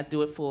comedian. I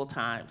do it full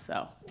time.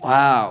 So.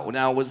 Wow.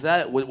 Now, was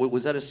that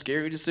a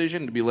scary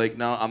decision to be like,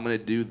 no, I'm going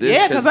to do this?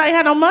 Yeah, because I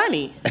had no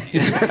money.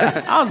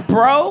 I was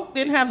broke,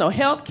 didn't have no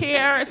health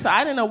care, so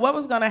I didn't know what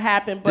was going to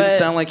happen. But didn't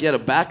sound like you had a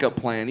backup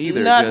plan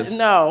either.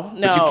 No.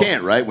 But you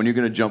can't, right? When you're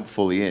going to jump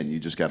fully in, you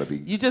just got to be.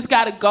 You just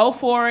got to go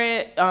for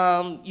it.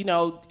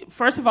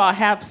 First of all,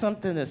 have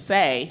something to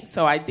say.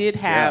 So I did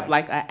have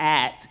like an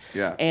act.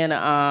 Yeah. And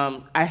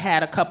I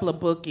had a couple of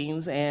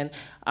bookings, and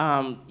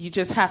you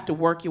just have to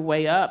work your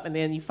way up, and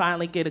then you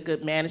finally get a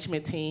good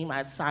management team.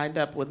 I signed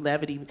up with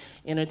Levity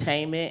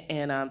Entertainment,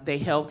 and they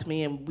helped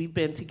me, and we've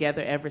been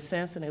together ever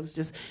since, and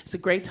it's a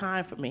great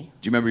time for me.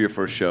 Do you remember your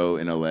first show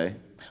in LA?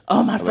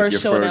 Oh, my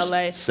first show in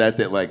LA. Set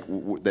that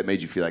that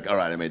made you feel like, all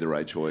right, I made the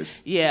right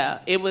choice. Yeah,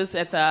 it was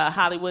at the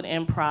Hollywood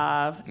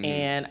Improv,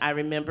 and I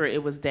remember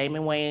it was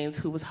Damon Wayans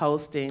who was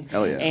hosting.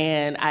 Oh, yes.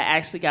 And I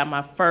actually got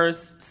my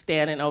first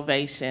standing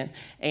ovation,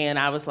 and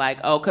I was like,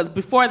 oh, because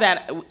before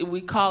that,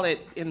 we call it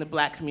in the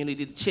black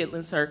community the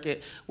Chitlin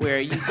Circuit, where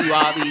you do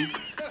all these,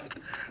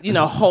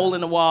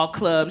 hole-in-the-wall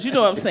clubs. You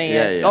know what I'm saying?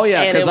 Yeah, yeah. Oh,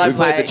 yeah, because I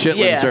played the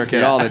Chitlin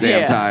Circuit all the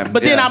damn time.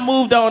 But then I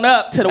moved on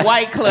up to the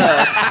white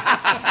clubs.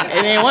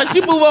 And then once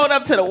you move on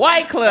up to the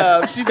white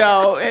clubs,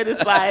 and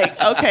it's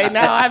like, okay,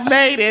 now I've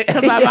made it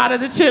because I'm out of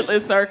the Chitlin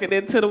Circuit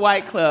into the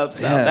white clubs.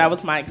 So that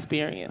was my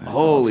experience.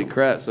 Holy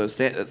crap! So it's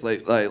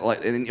like,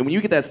 and when you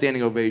get that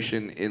standing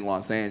ovation in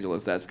Los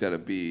Angeles, that's got to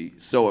be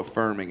so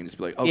affirming and just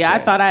be like, okay. Yeah, I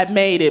thought I'd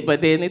made it,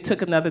 but then it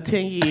took another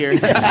 10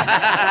 years.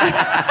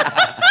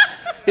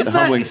 Isn't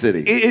humbling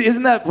city.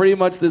 Isn't that pretty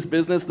much this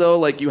business though?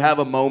 Like you have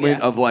a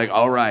moment of like,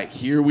 all right,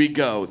 here we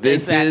go.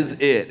 This is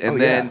it, and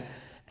then.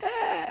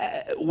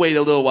 Wait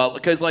a little while,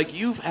 because like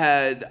you've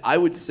had, I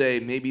would say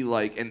maybe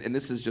like, and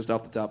this is just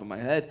off the top of my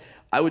head,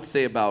 I would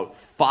say about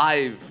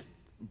 5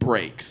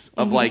 breaks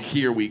of like,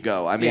 here we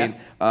go. I mean,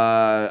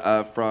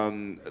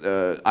 from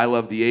I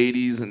Love the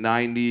 80s and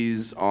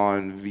 90s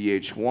on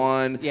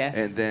VH1. Yes.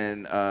 And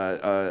then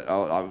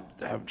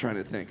I'm trying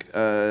to think.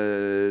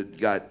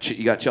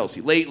 You got Chelsea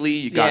Lately.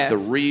 You got The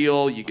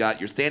Real. You got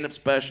your stand-up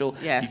special.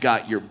 Yes. You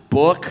got your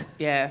book.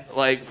 Yes.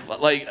 Like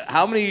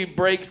how many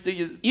breaks do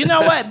you? You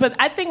know what? But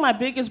I think my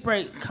biggest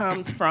break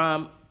comes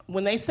from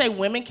when they say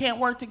women can't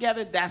work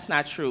together, that's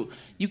not true.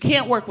 You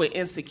can't work with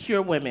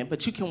insecure women,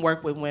 but you can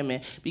work with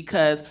women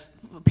because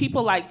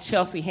people like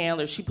Chelsea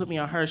Handler, she put me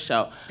on her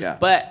show. Yeah.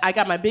 But I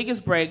got my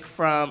biggest break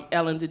from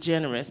Ellen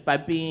DeGeneres by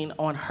being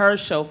on her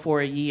show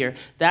for a year.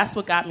 That's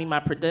what got me my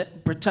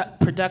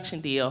production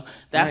deal.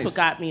 That's what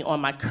got me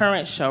on my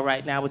current show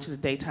right now, which is a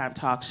daytime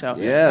talk show.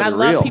 Yeah, and I The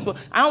love Real. people.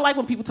 I don't like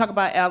when people talk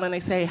about Ellen. They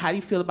say, "How do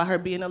you feel about her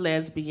being a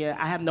lesbian?"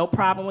 I have no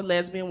problem with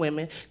lesbian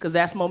women because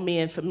that's more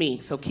men for me.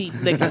 So keep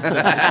licking,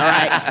 sisters. All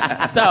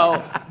right.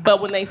 So, but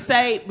when they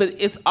say, but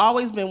it's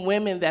always been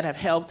women that have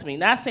helped me.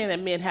 Not saying that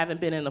men haven't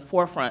been in the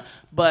forefront,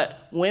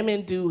 but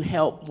women do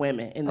help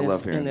women in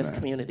this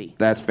community.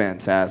 That's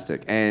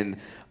fantastic. And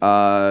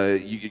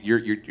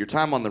your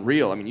time on The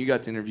Real, I mean, you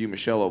got to interview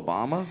Michelle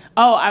Obama.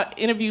 Oh, I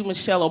interviewed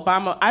Michelle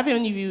Obama. I've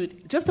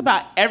interviewed just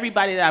about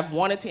everybody that I've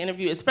wanted to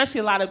interview, especially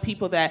a lot of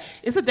people that,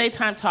 it's a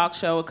daytime talk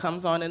show. It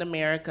comes on in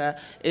America.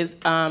 It's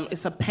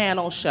a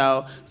panel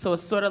show. So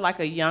it's sort of like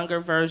a younger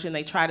version,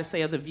 they try to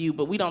say, of The View,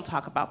 but we don't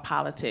talk about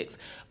politics.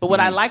 But what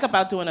I like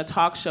about doing a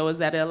talk show is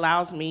that it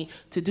allows me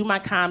to do my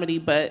comedy,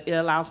 but it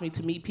allows me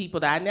to meet people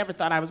that I never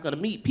thought I was going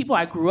to meet. People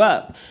I grew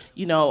up,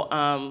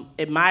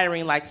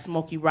 admiring, like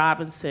Smokey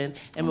Robinson,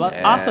 and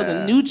also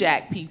the New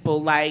Jack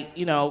people, like,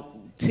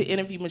 to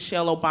interview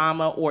Michelle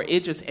Obama or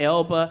Idris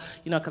Elba,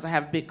 because I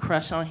have a big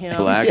crush on him.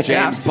 Black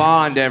James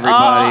Bond, everybody.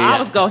 Oh, I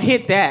was gonna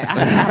hit that.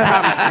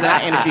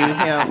 I interviewed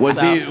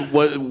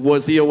him.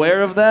 Was he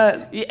aware of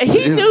that?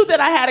 He knew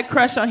that I had a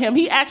crush on him.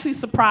 He actually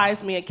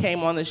surprised me and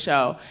came on the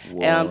show,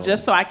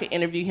 just so I could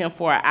interview him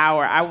for an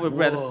hour. I would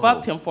rather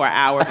fucked him for an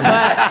hour,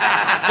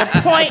 but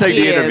the point take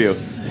is, the interview.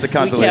 It's a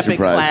consolation we kept it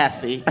prize.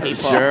 Classy, people.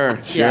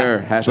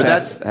 Sure.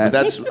 But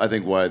that's I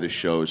think why the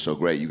show is so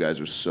great. You guys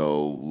are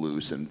so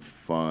loose and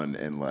fun,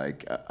 and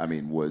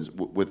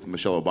with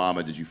Michelle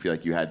Obama, did you feel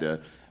like you had to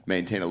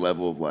maintain a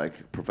level of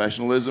like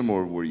professionalism,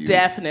 or were you?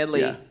 Definitely.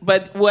 Yeah.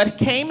 But what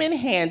came in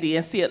handy,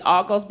 and see, it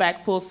all goes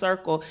back full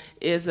circle,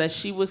 is that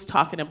she was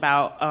talking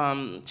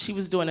about, she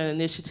was doing an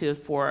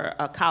initiative for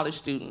college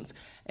students.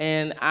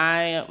 And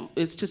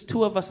it's just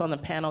 2 of us on the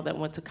panel that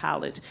went to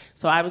college.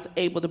 So I was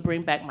able to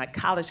bring back my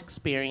college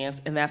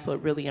experience, and that's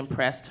what really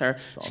impressed her.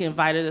 Awesome. She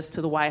invited us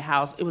to the White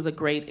House. It was a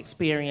great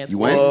experience. You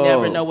went? You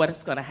never know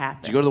what's going to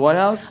happen. Did you go to the White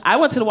House? I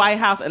went to the White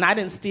House, and I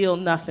didn't steal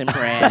nothing,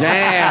 Brad.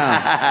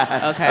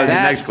 Damn. Okay. That was the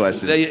next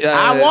question.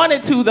 I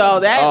wanted to,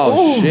 though.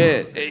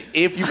 Shit.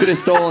 If you could have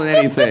stolen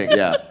anything,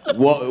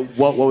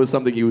 what was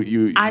something you would have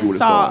stolen? I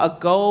saw a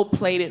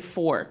gold-plated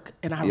fork,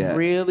 and I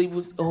really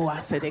was, I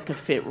said it could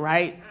fit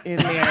right in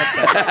there.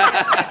 But,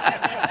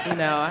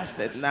 I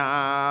said,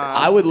 nah.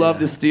 I would love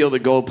to steal the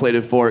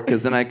gold-plated fork,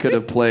 because then I could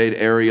have played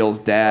Ariel's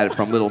dad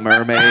from Little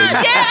Mermaid.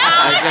 I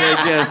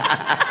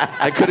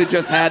could have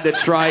just had the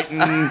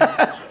Triton.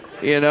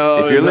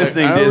 If you're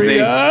listening,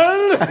 Disney.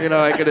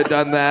 I could have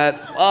done that.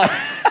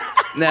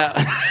 Now,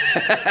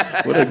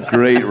 what a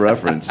great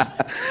reference.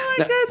 Oh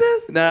my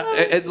goodness. Now,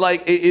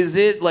 is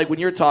it like when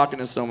you're talking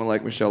to someone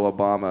like Michelle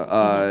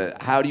Obama?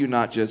 How do you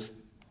not just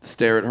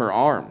stare at her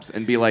arms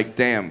and be like,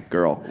 "Damn,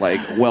 girl,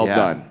 like, well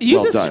done."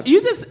 You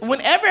just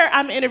whenever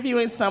I'm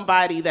interviewing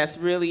somebody that's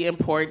really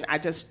important,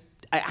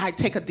 I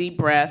take a deep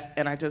breath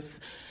and I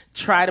just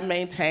try to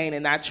maintain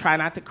and try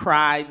not to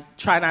cry,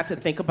 try not to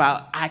think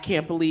about, I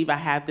can't believe I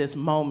had this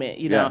moment,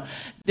 you know.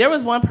 There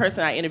was one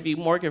person I interviewed,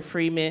 Morgan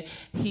Freeman.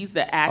 He's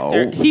the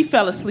actor. Oh. He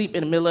fell asleep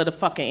in the middle of the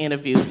fucking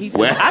interview.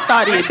 I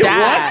thought he had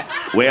died.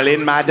 Well,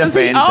 in my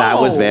defense, I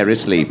was very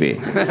sleepy.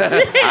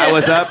 I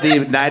was up the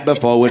night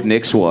before with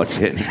Nick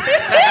Swartzen.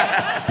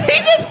 He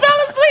just fell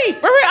asleep.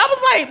 For real. I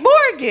was like,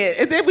 Morgan.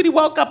 And then when he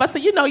woke up, I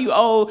said, you know you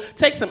owe,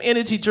 take some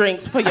energy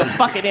drinks for your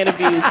fucking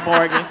interviews,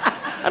 Morgan.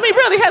 I mean,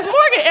 really, has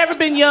Morgan ever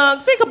been young?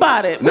 Think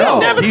about it.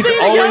 No, he's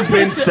always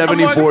been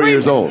 74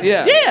 years old.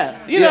 Yeah,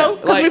 you know,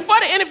 because before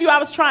the interview, I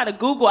was trying to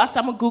Google. I said,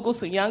 I'm going to Google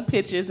some young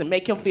pictures and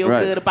make him feel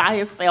good about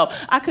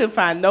himself. I couldn't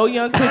find no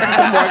young pictures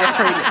of Morgan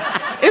Freeman.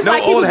 It's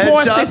like he was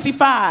born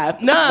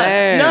 65.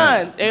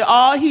 None.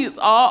 He's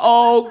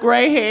all old,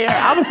 gray hair.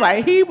 I was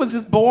like, he was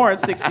just born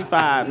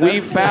 65. We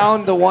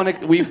found the one.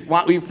 We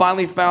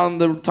finally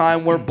found the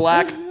time where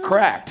black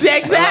cracked.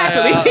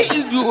 Exactly.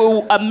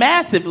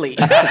 Massively.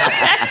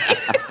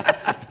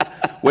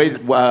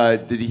 Wait,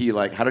 did he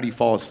how did he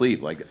fall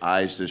asleep? Like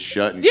eyes just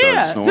shut and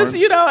started snoring? Just,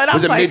 you know, and I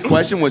was it like,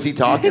 mid-question? Was he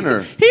talking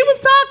or? He was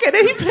talking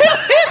and he felt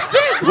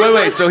his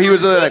Wait, so he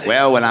was like,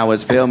 well, when I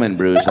was filming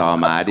Bruce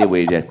Almighty,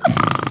 we just...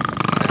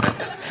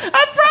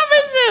 I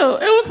promise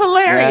you, it was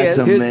hilarious.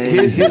 That's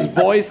amazing. His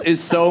voice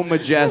is so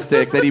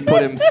majestic that he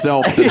put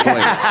himself to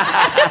sleep.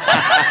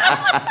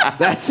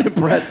 That's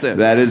impressive.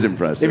 That is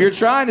impressive. If you're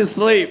trying to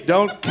sleep,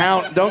 don't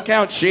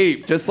count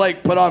sheep. Just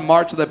like put on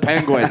March of the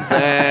Penguins,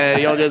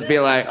 and you'll just be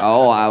like,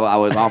 oh, I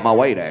was on my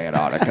way to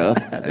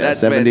Antarctica. That's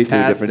 72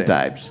 fantastic. different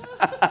types.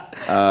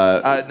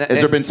 Has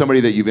there been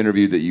somebody that you've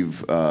interviewed that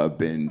you've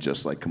been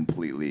just like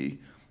completely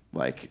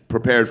like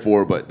prepared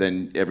for, but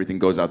then everything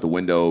goes out the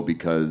window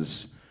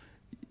because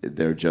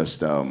they're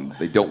just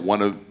they don't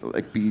want to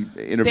like be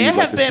interviewed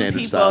like the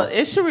standard style?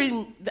 It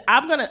should.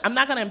 I'm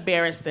not gonna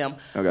embarrass them.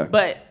 Okay.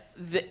 But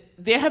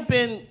there have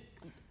been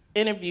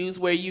interviews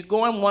where you're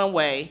going one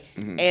way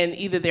and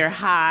either they're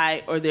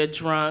high or they're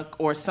drunk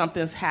or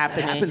something's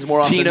happening. It happens more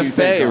often Tina than you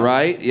Fey, think,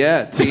 right?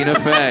 Yeah, Tina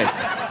Fey.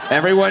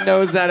 Everyone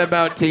knows that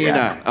about Tina.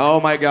 Yeah.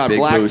 Oh my God, Big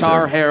black booster.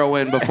 tar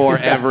heroin before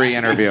every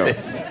interview.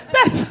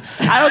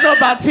 I don't know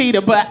about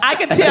Tina, but I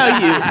can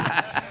tell you,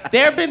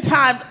 there have been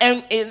times,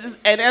 and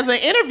as an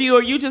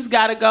interviewer, you just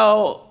got to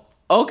go,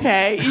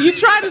 okay. You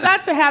try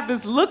not to have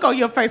this look on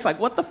your face like,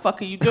 what the fuck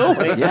are you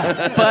doing?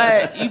 Yeah.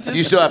 But you just...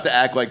 You still have to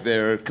act like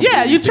they're completely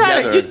Yeah, you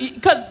try together. to...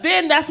 Because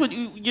then that's what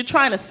you're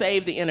trying to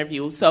save the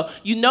interview. So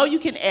you know you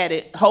can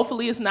edit.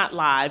 Hopefully it's not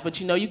live, but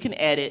you know you can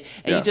edit.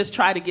 And you just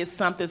try to get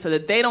something so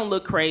that they don't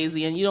look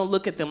crazy and you don't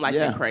look at them like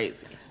they're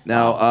crazy.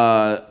 Now,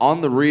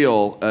 on The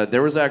Real,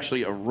 there was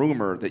actually a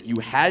rumor that you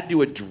had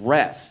to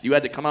address. You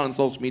had to come out on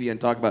social media and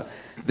talk about.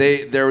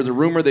 There was a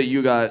rumor that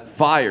you got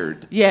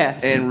fired.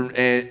 Yes.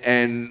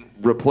 And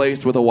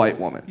replaced with a white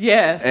woman.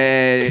 Yes.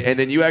 And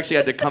then you actually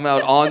had to come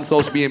out on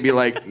social media and be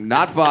like,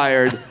 not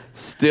fired,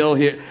 still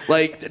here.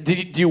 Like,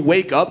 did you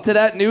wake up to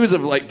that news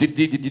of like, did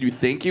you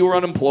think you were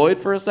unemployed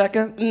for a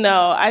second?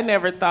 No, I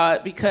never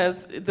thought,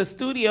 because the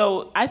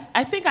studio, I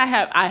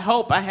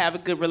hope I have a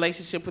good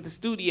relationship with the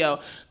studio.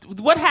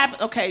 What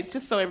happened, okay,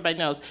 just so everybody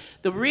knows,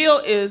 The Real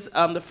is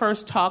the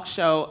first talk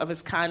show of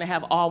its kind to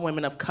have all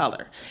women of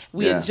color.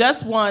 We had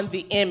just won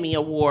the Emmy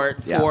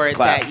Award for it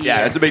that year.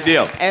 Yeah, that's a big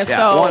deal. And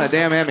so Won a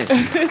damn Emmy.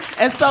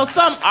 and so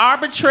some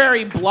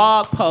arbitrary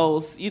blog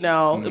post, you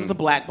know, it was a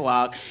black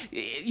blog,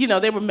 you know,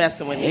 they were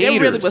messing with me. They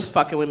really was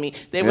fucking with me.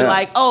 They were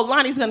like, oh,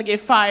 Lonnie's going to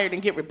get fired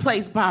and get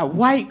replaced by a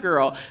white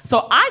girl.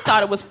 So I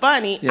thought it was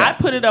funny. Yeah. I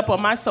put it up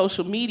on my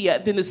social media.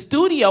 Then the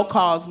studio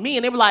calls me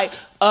and they were like,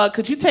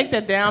 could you take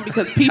that down?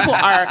 Because people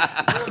are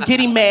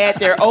getting mad.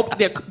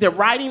 They're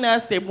writing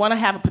us. They want to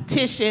have a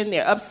petition.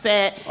 They're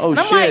upset. Oh, and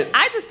I'm shit. like,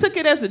 I just took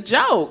it as a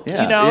joke, you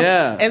know?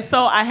 Yeah. And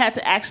so I had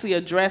to actually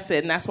address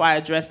it, and that's why I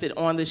addressed it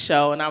on the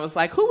show. And I was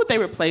like, who would they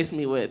replace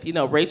me with? You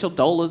know, Rachel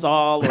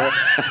Dolezal or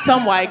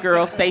some white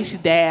girl, Stacey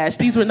Dash.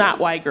 These were not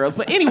white girls.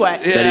 But anyway,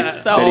 so Betty it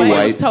was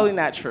White. totally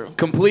not true.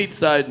 Complete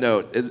side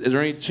note, is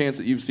there any chance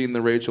that you've seen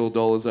the Rachel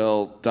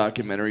Dolezal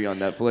documentary on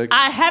Netflix?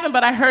 I haven't,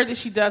 but I heard that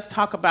she does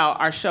talk about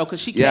our show because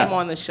she came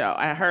on the show.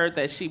 I heard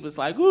that she was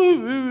like,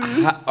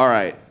 ooh. All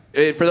right.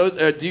 For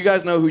those, do you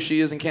guys know who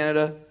she is in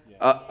Canada?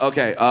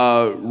 Okay.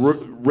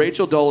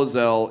 Rachel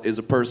Dolezal is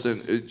a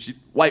person,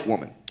 white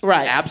woman.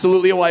 Right.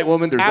 Absolutely a white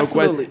woman. There's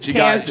Absolutely. no question.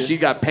 Kansas. She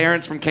got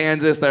parents from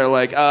Kansas that are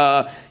like,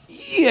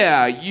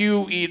 yeah,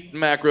 you eat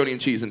macaroni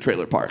and cheese in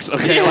trailer parks.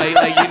 Okay,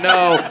 like you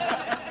know.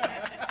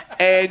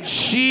 And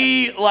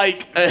she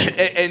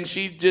and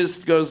she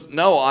just goes,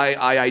 no,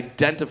 I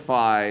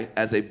identify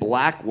as a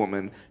black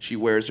woman. She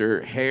wears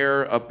her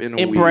hair up in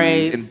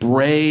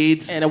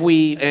braids, and a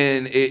weave,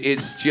 and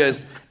it's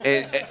just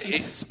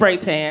spray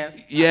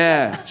tan.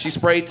 Yeah, she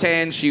spray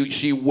tan.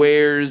 She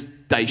wears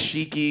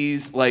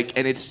dashikis,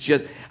 and it's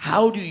just,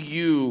 how do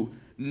you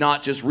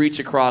not just reach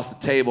across the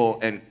table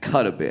and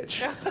cut a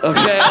bitch.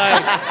 Okay,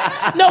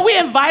 like No, we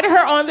invited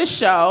her on the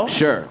show.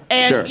 Sure,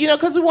 And sure.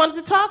 because we wanted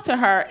to talk to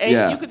her, and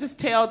Yeah. you could just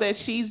tell that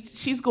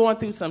she's going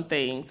through some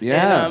things.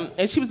 Yeah.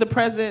 And she was the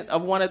president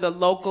of one of the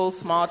local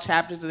small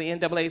chapters of the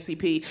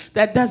NAACP.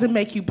 That doesn't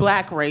make you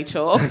black,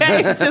 Rachel.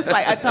 Okay, it's just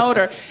like I told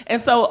her. And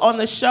so on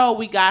the show,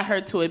 we got her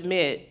to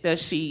admit that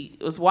she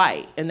was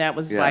white, and that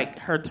was like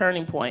her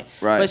turning point.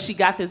 Right. But she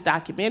got this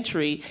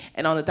documentary,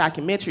 and on the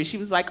documentary, she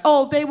was like,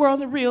 "Oh, they were on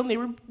the real, and they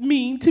were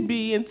mean to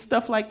me and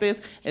stuff like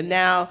this." And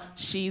now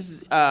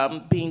she's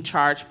being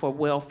charged for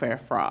welfare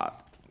fraud.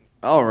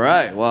 all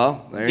right,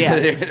 well, there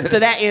Yeah. So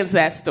that ends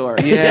that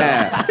story.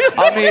 Yeah.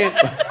 I mean,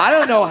 I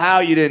don't know how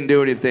you didn't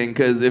do anything,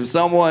 because if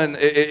someone,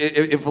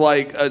 if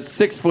like a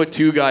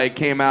 6'2" guy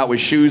came out with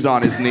shoes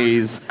on his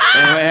knees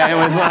and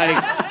was like,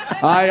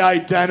 I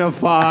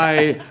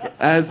identify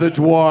as the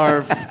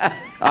dwarf,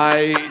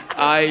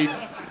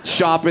 I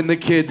shop in the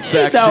kids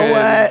section. You know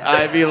what?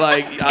 I'd be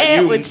like,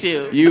 Can't with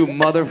you. You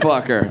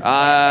motherfucker.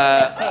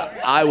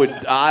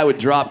 I would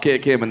drop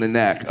kick him in the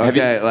neck.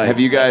 Okay. Have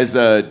you guys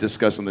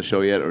discussed on the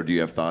show yet, or do you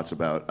have thoughts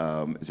about?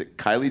 Is it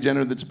Kylie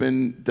Jenner that's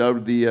been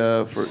dubbed the for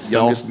youngest,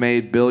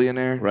 self-made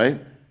billionaire?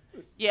 right?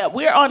 Yeah,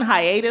 we're on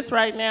hiatus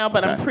right now,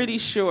 but I'm Okay. pretty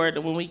sure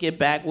that when we get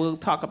back, we'll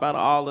talk about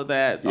all of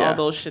that, Yeah. all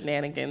those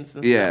shenanigans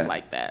and Yeah. stuff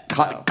like that.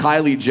 So.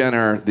 Kylie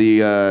Jenner,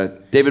 the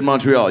David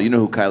Montreal, you know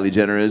who Kylie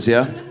Jenner is,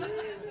 yeah?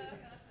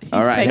 He's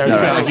all right, taking here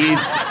we go.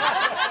 notes.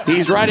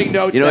 He's writing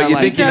notes. You know, down you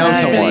like, think you know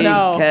Doesn't even someone.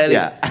 know. Kelly.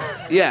 Yeah.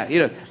 Yeah, you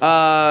know,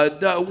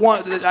 the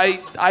one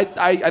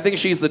I think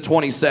she's the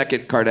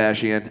 22nd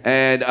Kardashian,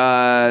 and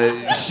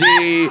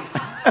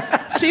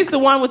She's the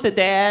one with the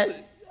dad.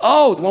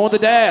 the one with the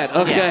dad.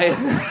 Okay.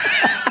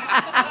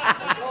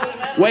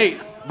 Wait,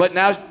 but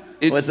now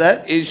What's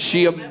that? Is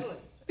she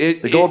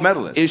the gold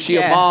medalist. Is she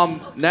a Yes.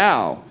 mom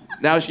now?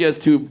 Now she has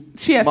two.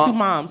 She has two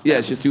moms Yeah,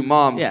 now. she has two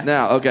moms Yes.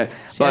 now. Okay,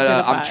 but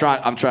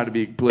identifies. I'm trying to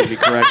be politically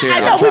correct here. I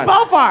know, I'm we trying-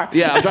 both are.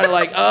 Yeah, I'm trying to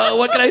like,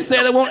 what can I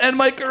say that won't end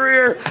my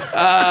career?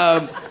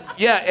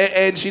 Yeah,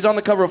 and she's on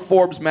the cover of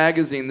Forbes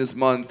magazine this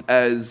month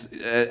as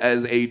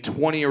a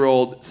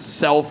 20-year-old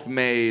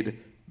self-made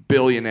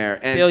billionaire.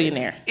 And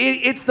Billionaire.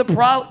 It's the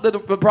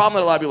problem. The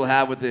problem that a lot of people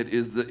have with it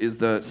is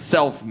the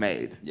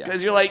self-made,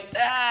 because you're like,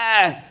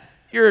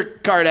 you're a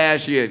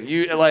Kardashian.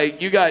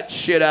 You got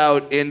shit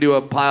out into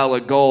a pile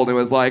of gold. It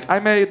was like, I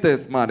made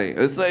this money.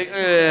 It's like,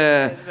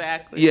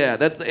 Exactly. yeah,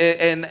 that's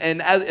and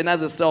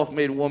as a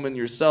self-made woman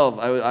yourself,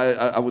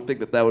 I would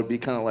think that would be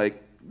kind of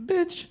like,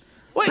 bitch.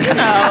 Well,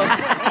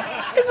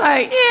 it's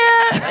like,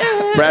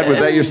 yeah. Brad, was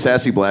that your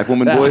sassy black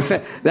woman voice? Do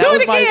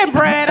it again,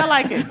 Brad. I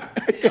like it.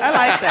 I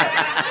like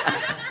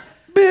that.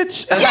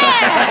 Bitch.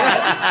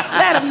 Yes!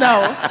 Let him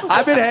know.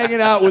 I've been hanging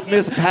out with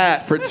Miss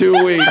Pat for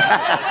 2 weeks.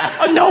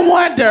 Oh, no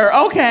wonder.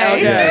 Okay.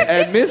 Okay,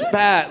 and Miss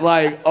Pat,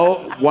 like,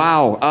 oh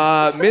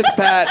wow, Miss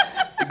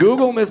Pat,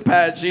 Google Miss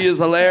Pat. She is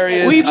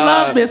hilarious. We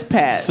love Miss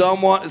Pat.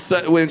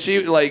 When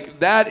she like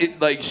that,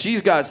 like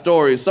she's got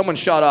stories. Someone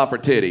shot off her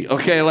titty.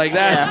 Okay, like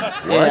that's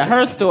Yeah,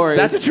 her story.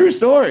 That's a true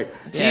story.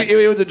 Yes.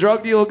 It was a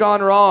drug deal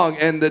gone wrong,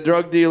 and the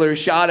drug dealer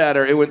shot at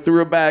her. It went through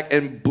her back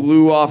and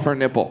blew off her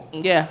nipple.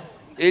 Yeah.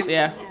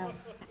 Yeah.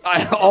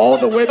 All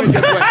the women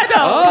just went,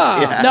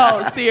 I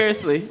know. No,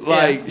 seriously.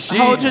 Like,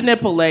 Yeah. Hold your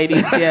nipple,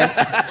 ladies. Yes.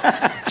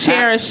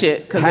 Cherish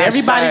it, because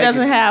everybody Hashtag-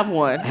 doesn't have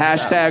one.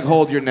 Hashtag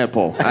hold your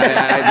nipple. I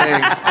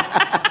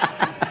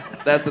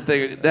think that's the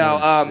thing.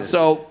 Now,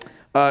 so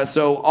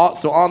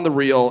on the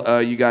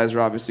real, you guys are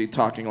obviously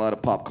talking a lot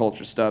of pop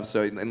culture stuff.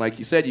 So, and like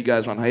you said, you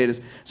guys are on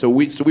hiatus. So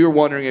we were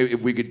wondering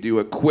if we could do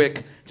a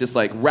quick, just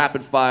like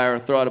rapid fire,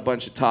 throw out a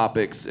bunch of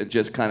topics, and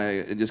just kind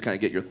of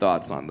get your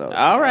thoughts on those.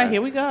 All right,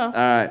 here we go. All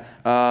right.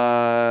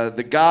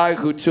 The guy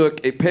who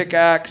took a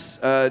pickaxe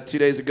 2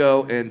 days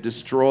ago and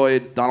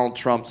destroyed Donald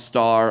Trump's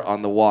star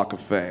on the Walk of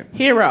Fame.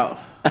 Hero.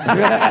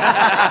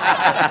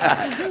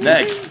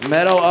 Next.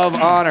 Medal of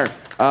Honor.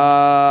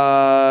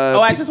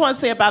 I just want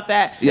to say about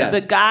that. Yeah.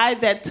 The guy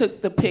that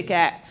took the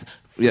pickaxe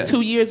Yeah.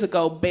 2 years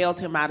ago bailed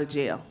him out of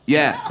jail.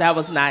 Yeah. That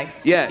was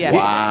nice. Yeah.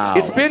 Wow.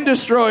 It's been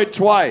destroyed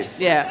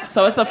twice. Yeah.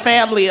 So it's a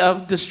family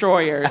of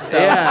destroyers. So.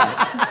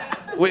 Yeah.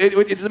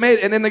 It's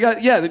amazing. And then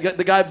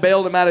the guy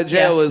bailed him out of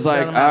jail. Yeah, Was like,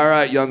 bailed him out. all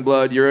right, young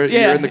blood, you're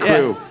in the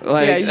crew. Yeah.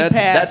 Like, Yeah, you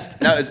passed.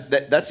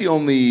 That's the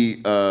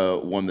only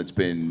one that's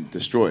been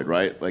destroyed,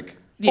 right? Like,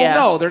 Yeah.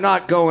 Oh no, they're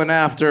not going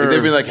after.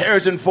 they'd be like,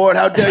 Harrison Ford,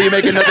 how dare you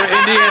make another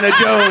Indiana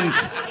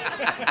Jones?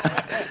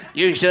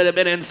 You should have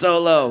been in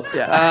Solo.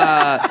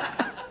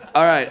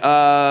 All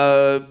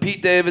right,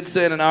 Pete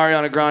Davidson and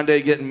Ariana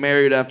Grande getting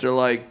married after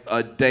like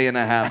a day and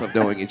a half of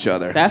knowing each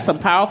other. That's some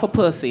powerful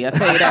pussy, I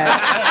tell you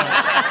that.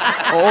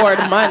 Or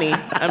the money.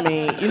 I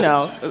mean,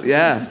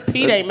 Yeah.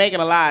 Pete ain't making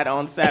a lot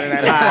on Saturday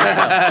Night Live,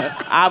 so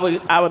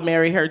I would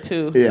marry her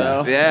too. Yeah.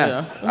 So,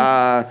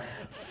 Yeah.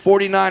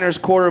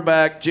 49ers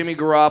quarterback Jimmy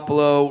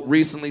Garoppolo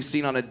recently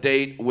seen on a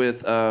date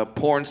with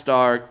porn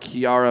star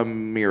Kiara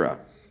Mira.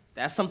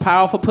 That's some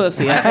powerful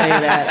pussy, I tell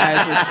you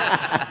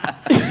that.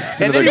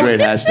 It's another great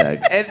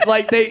hashtag. And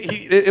like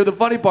the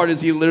funny part is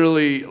he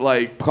literally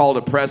like called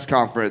a press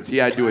conference. He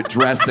had to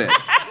address it.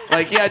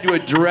 Like he had to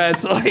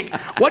address like,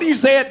 what do you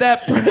say at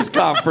that press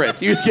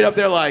conference? You just get up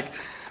there like,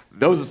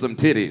 those are some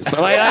titties.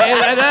 So like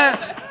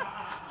that.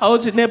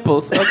 Hold your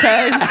nipples,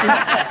 okay?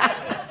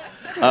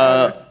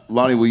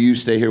 Lonnie, will you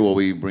stay here while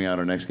we bring out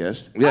our next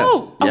guest?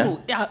 Yeah.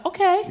 Yeah,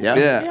 okay.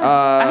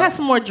 Yeah? I had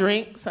some more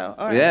drink, so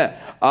all right. Yeah.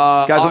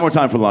 Guys, one more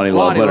time for Lonnie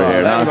Love. Lonnie Let her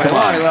Love. hear it. Everybody, Come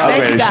on. Lonnie Love. How Thank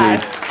great you, is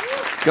guys.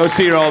 she? Go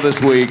see her all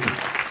this week.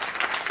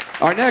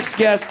 Our next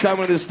guest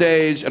coming to the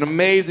stage, an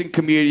amazing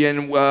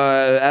comedian.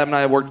 Adam and I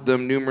have worked with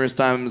him numerous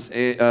times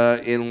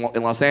in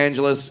Los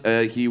Angeles.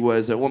 He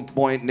was at one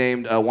point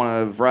named one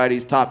of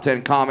Variety's top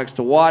 10 comics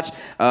to watch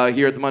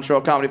here at the Montreal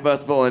Comedy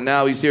Festival, and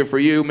now he's here for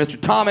you, Mr.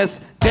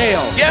 Thomas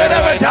Dale. Give it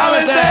up for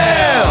Thomas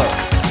Dale!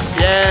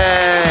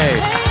 Yay!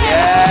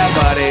 Yeah,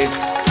 buddy.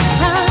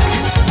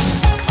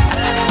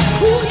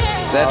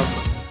 That's,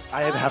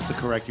 I have to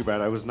correct you,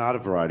 Brad. I was not a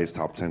Variety's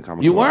top 10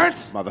 comics. You to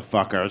watch, weren't?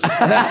 motherfuckers.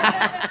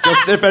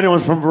 Just if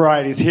anyone's from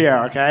Variety's here,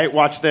 okay?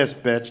 Watch this,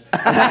 bitch.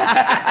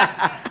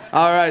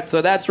 all right,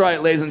 so that's right,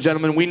 ladies and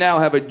gentlemen. We now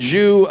have a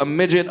Jew, a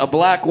midget, a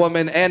black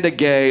woman, and a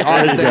gay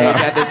on stage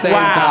at the same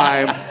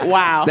time.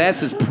 Wow.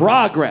 This is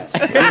progress.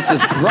 This is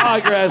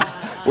progress.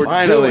 We're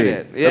Finally, doing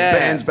it. Yeah. the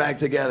band's back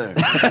together.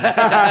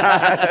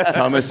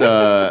 Thomas,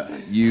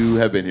 you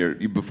have been here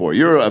before.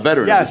 You're a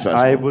veteran of this Yes, festival.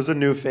 I was a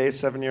New Face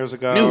 7 years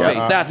ago. New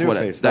Face, that's New what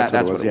it- Face, that- that's what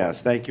that's it was. what it was.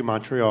 Yes, thank you,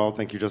 Montreal.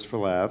 Thank you, Just for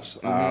Laughs,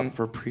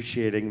 for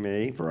appreciating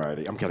me.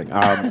 Variety. I'm kidding.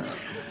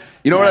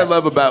 You know what I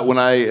love about when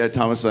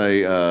Thomas and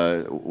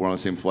I were on the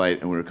same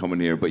flight and we were coming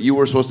here, but you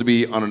were supposed to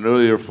be on an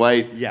earlier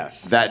flight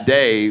Yes. that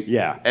day.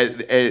 Yeah.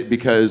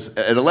 Because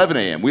at 11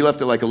 a.m. We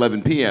left at like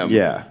 11 p.m.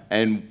 Yeah.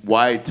 And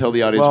why? Tell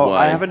the audience Well,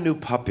 why. I have a new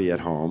puppy at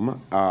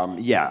home.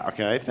 Yeah,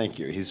 okay, thank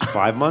you. He's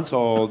 5 months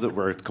old.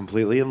 We're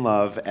completely in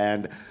love.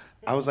 And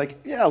I was like,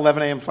 yeah,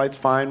 11 a.m. flight's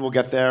fine. We'll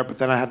get there. But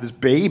then I had this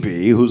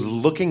baby who's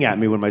looking at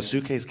me when my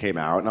suitcase came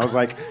out. And I was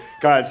like,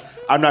 guys,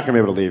 I'm not going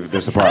to be able to leave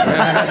this apartment.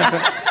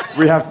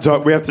 We have to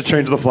talk. We have to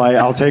change the flight.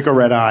 I'll take a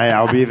red eye.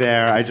 I'll be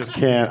there. I just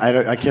can't.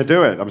 I can't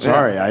do it. I'm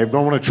sorry. I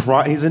don't want to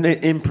try. He's in an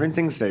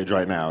imprinting stage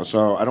right now,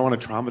 so I don't want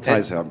to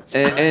traumatize him.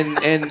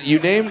 And you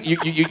named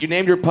you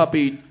named your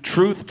puppy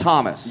Truth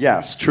Thomas.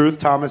 Yes, Truth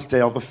Thomas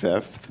Dale the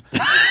Fifth.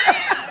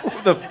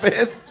 the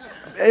fifth.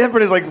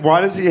 Everybody's like,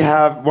 why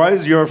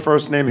is your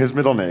first name his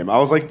middle name? I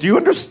was like, do you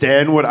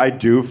understand what I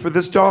do for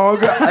this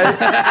dog?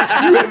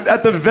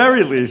 At the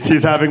very least,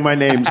 he's having my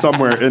name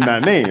somewhere in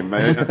that name.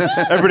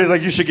 Everybody's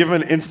like, you should give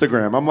him an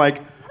Instagram. I'm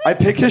like, I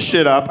pick his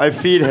shit up, I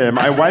feed him,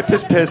 I wipe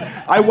his piss,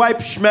 I wipe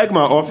schmegma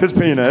off his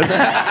penis,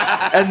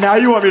 and now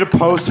you want me to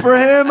post for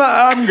him?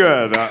 I'm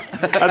good.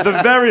 At the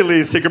very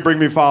least, he could bring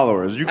me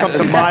followers. You come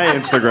to my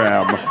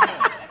Instagram,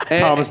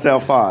 Thomas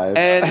Dale 5.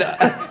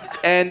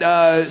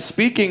 And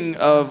speaking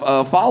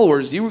of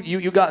followers,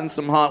 you got in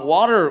some hot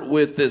water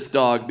with this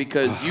dog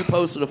because you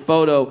posted a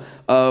photo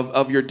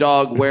of your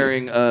dog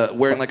wearing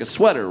like a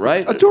sweater,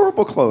 right?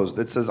 Adorable clothes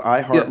that says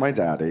 "I heart Yeah. my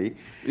daddy."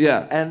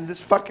 Yeah. And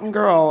this fucking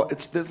girl,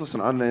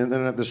 listen, on the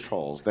internet there's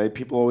trolls.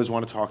 People always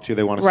want to talk to you,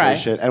 they want to Right.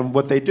 say shit, and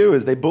what they do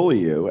is they bully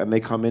you and they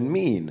come in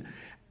mean.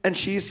 And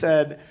she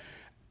said,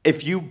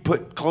 if you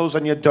put clothes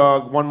on your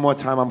dog one more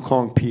time, I'm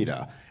calling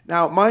PETA.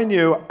 Now, mind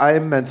you, I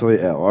am mentally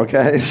ill,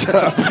 okay? So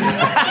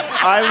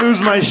I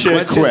lose my shit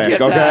Let's quick, just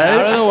get okay? that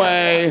out of the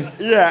way.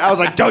 Yeah, I was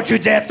like, don't you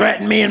dare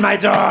threaten me and my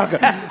dog.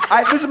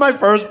 This is my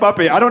first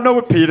puppy. I don't know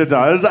what PETA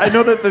does. I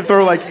know that they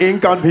throw like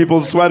ink on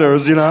people's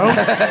sweaters, you know?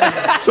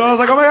 So I was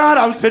like, oh my God,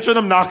 I was picturing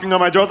them knocking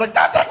on my door. I was like,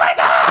 don't take my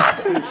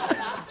dog.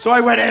 So I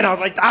went in, I was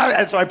like,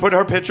 and so I put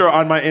her picture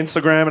on my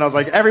Instagram, and I was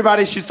like,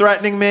 everybody, she's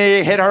threatening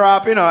me, hit her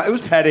up. You know, it was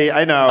petty,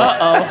 I know.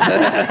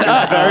 It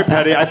was very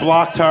petty. I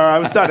blocked her, I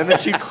was done. And then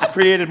she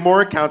created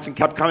more accounts and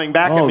kept coming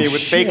back at me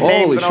with fake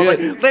names. Holy And I was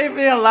shit. like, leave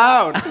me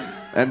alone.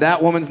 And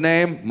that woman's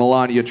name,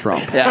 Melania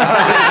Trump.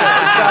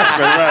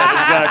 Exactly, right,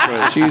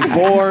 exactly. She's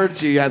bored.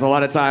 She has a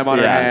lot of time on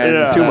her Yeah, hands.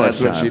 yeah. Too much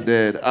That's what time. she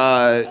did.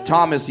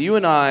 Thomas, you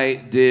and I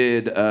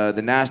did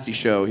the Nasty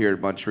Show here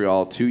in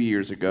Montreal 2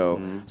 years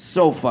ago.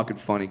 So fucking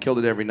funny. Killed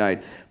it every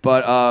night.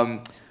 But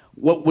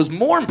what was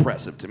more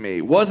impressive to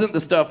me wasn't the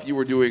stuff you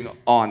were doing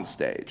on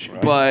stage,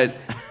 but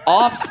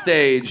off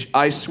stage.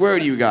 I swear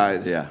to you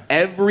guys, Yeah.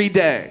 every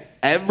day,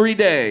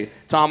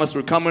 Thomas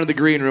would come into the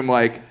green room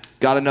like,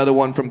 got another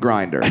one from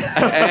Grindr. And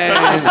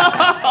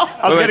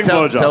I was getting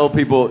blowjobs. Tell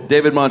people,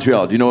 David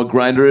Montreal, do you know what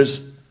Grindr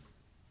is?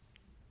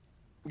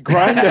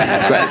 Grindr.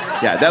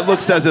 Yeah, that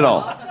look says it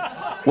all.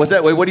 What's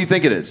that? Wait, what do you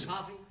think it is?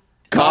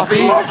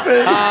 coffee.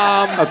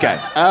 Okay.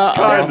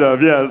 Kind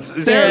of, yes. So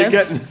you're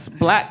There's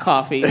black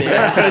coffee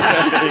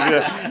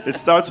there. It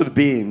starts with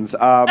beans.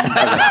 Okay.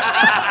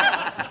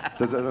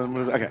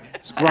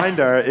 So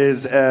Grindr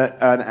is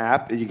an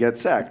app. You get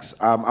sex.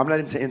 I'm not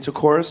into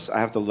intercourse. I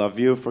have to love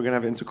you if we're gonna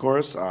have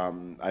intercourse.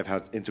 I've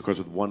had intercourse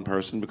with one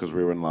person because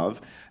we were in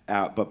love.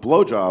 But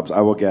blowjobs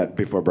I will get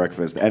before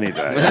breakfast any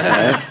day.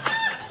 Okay?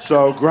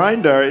 So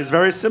Grindr is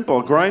very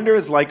simple. Grindr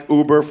is like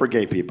Uber for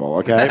gay people,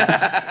 okay?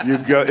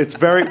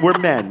 We're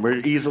men.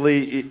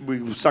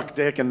 We suck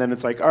dick, and then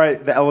it's like, all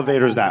right, the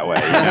elevator's that way,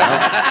 you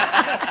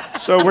know?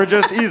 So we're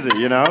just easy,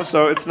 you know?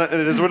 So it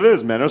is what it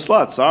is. Men are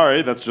sluts.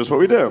 Sorry, that's just what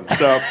we do.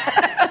 So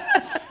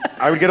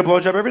I would get a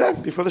blowjob every day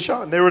before the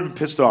show, and they were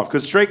pissed off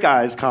because straight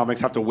guys,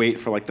 comics, have to wait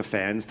for like the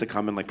fans to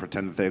come and like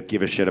pretend that they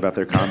give a shit about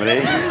their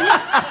comedy.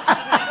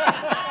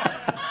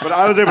 But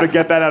I was able to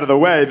get that out of the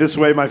way. This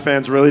way, my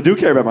fans really do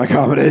care about my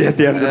comedy at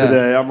the end of the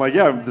day. I'm like,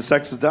 yeah, the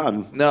sex is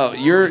done. No,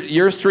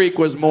 your streak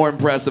was more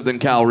impressive than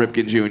Cal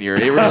Ripken Jr.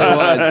 It really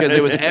was, because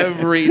it was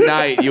every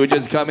night you would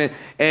just come in.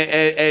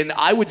 And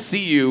I would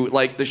see you,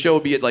 like, the show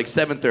would be at, like,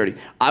 7:30.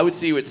 I would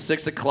see you at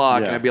 6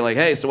 o'clock, and I'd be like,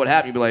 hey, so what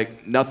happened? You'd be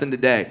like, nothing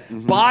today.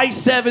 Mm-hmm. By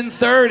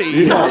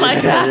 7:30. Oh, my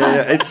God.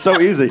 Yeah. It's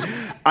so easy.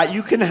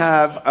 You can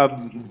have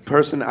a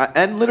person,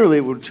 and literally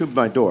it would tube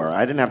my door.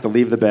 I didn't have to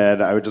leave the bed.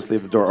 I would just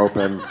leave the door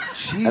open.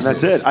 Jesus. And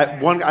that's it.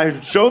 I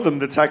showed them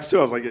the text too.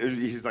 I was like,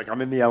 he's like, I'm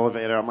in the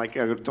elevator. I'm like,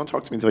 yeah, don't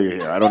talk to me until you're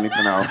here. I don't need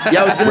to know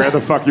where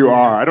the fuck you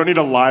are. I don't need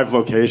a live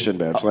location,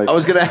 bitch. Like, I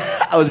was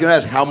gonna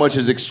ask how much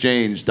is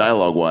exchanged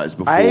dialogue-wise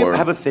before. I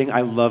have a thing.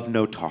 I love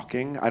no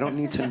talking. I don't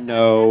need to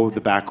know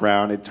the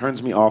background. It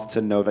turns me off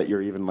to know that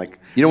you're even like.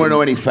 You don't want to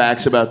know any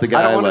facts about the guy.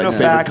 I don't want to like know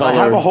facts. I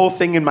have a whole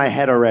thing in my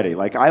head already.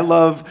 Like, I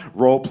love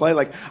role play.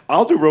 Like,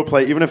 I'll do role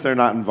play even if they're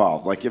not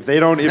involved. Like, if they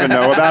don't even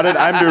know about it,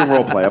 I'm doing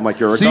role play. I'm like,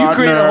 you're a gardener. So you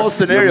create a whole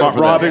scenario you're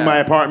for robbing my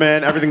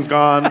apartment. Everything's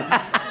gone.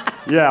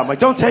 Yeah, I'm like,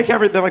 don't take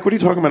everything. They're like, what are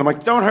you talking about? I'm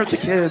like, don't hurt the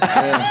kids.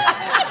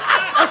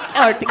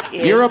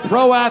 You're a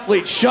pro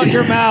athlete. Shut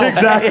your mouth.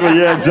 Exactly.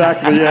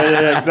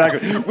 Yeah.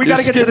 Exactly. We got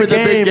to get to the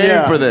big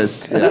game for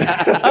this.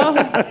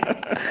 Yeah.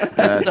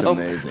 That's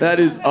amazing. That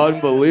is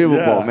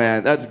unbelievable,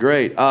 man. That's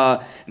great.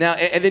 Now,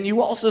 and then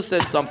you also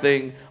said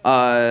something. You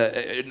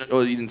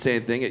didn't say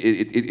anything.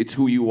 It's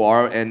who you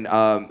are, and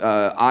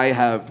I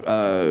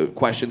have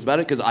questions about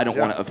it because I don't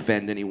want to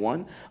offend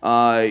anyone.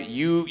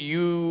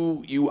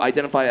 You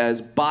identify as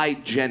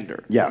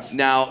bi-gender. Yes.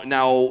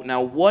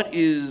 Now, what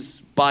is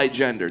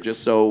bi-gender,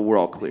 just so we're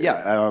all clear?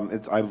 Yeah,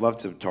 I love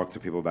to talk to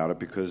people about it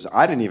because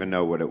I didn't even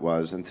know what it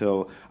was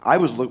until I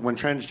was when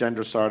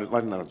transgender started.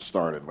 Like, not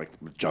started, like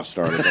just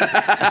started.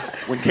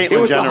 When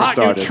Caitlyn Jenner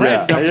started. New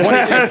trend of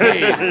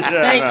 2015.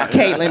 Thanks,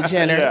 Caitlyn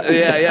Jenner.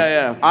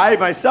 Yeah. I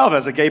myself,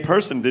 as a gay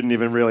person, didn't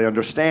even really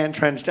understand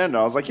transgender.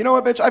 I was like, you know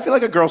what, bitch? I feel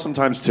like a girl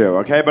sometimes too,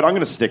 okay? But I'm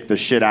gonna stick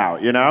this shit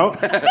out, you know?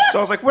 So I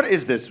was like, what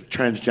is this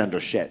transgender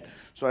shit?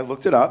 So I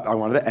looked it up. I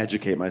wanted to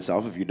educate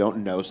myself. If you don't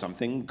know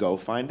something, go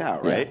find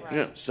out, right?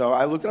 Yeah. So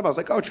I looked it up. I was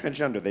like, oh,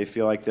 transgender. They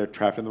feel like they're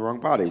trapped in the wrong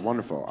body.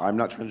 Wonderful. I'm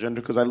not transgender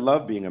because I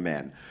love being a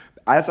man.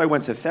 As I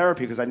went to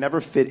therapy, because I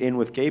never fit in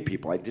with gay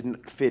people. I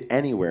didn't fit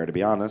anywhere, to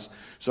be honest.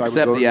 So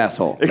Except the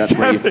asshole. That's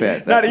where you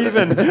fit. Not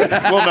even.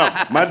 Well,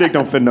 no. My dick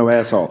don't fit no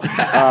asshole.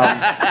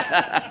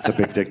 It's a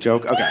big dick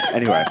joke. Okay,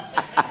 anyway.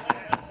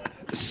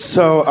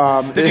 So,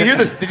 did you hear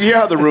this? Did you hear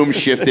how the room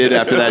shifted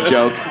after that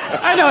joke?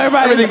 I know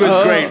everybody. Everything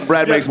was great.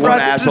 Brad makes one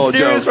asshole joke.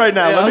 This is serious right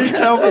now. Let me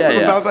tell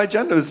them about my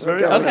gender. This is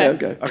very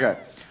okay.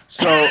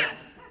 So,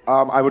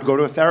 I would go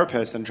to a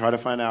therapist and try to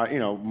find out,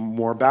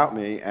 more about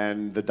me.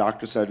 And the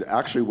doctor said,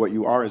 actually, what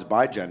you are is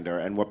bi-gender.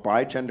 And what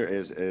bi-gender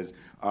is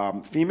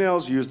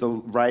females use the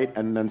right,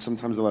 and then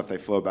sometimes the left. They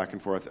flow back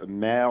and forth. A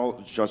male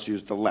just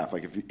use the left.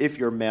 Like if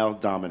you're male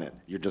dominant,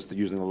 you're just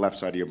using the left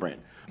side of your brain.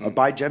 A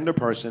bi-gender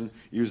person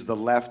uses the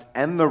left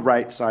and the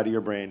right side of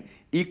your brain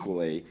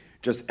equally.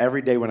 Just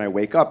every day when I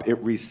wake up, it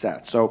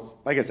resets. So,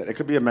 like I said, it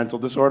could be a mental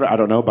disorder. I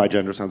don't know.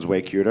 Bi-gender sounds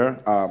way cuter.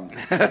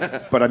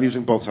 But I'm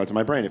using both sides of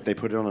my brain. If they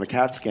put it on a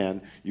CAT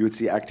scan, you would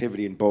see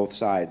activity in both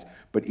sides.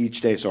 But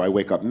each day, so I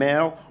wake up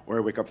male or I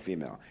wake up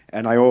female.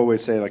 And I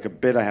always say, like, a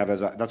bit I have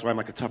that's why I'm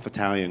like a tough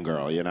Italian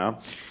girl,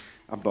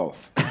 I'm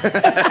both.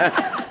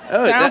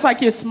 Sounds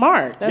like you're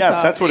smart.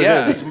 That's what it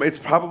is. It's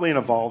probably an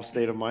evolved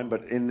state of mind,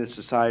 but in this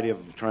society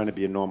of trying to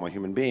be a normal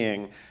human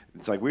being,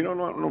 it's like, we don't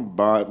want no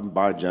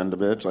bi-gender,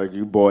 bitch. Like,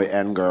 you boy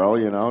and girl,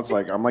 It's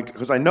like, I'm like,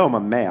 because I know I'm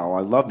a male. I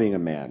love being a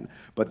man.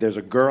 But there's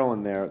a girl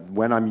in there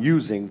when I'm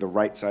using the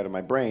right side of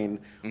my brain,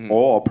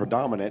 all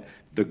predominant,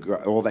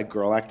 all that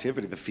girl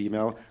activity, the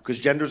female, because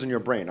gender's in your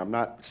brain. I'm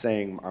not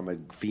saying I'm a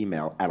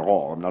female at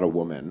all. I'm not a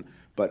woman.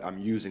 But I'm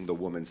using the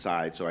woman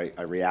side, so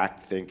I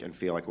react, think, and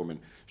feel like a woman.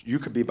 You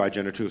could be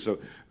bi-gender too. So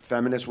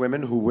feminist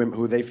women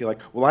who they feel like,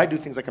 well, I do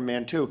things like a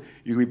man too.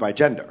 You could be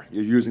bi-gender.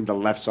 You're using the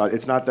left side.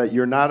 It's not that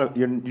you're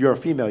a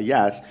female.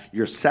 Yes,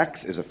 your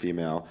sex is a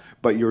female,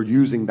 but you're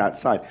using that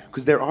side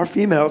because there are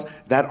females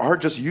that are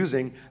just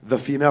using the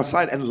female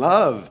side and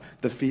love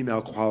the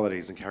female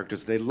qualities and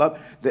characters. They love.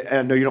 And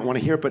I know you don't want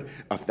to hear it, but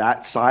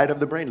that side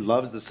of the brain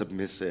loves the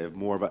submissive,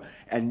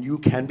 and you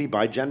can be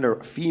bi-gender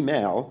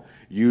female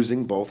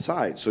using both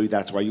sides. So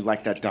that's why you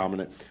like that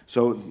dominant.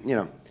 So,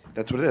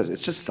 that's what it is.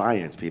 It's just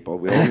science, people.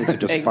 We all need to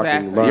just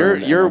fucking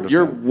learn.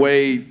 You're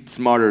way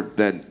smarter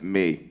than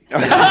me.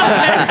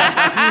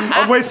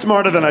 I'm way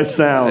smarter than I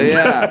sound.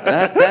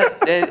 Yeah,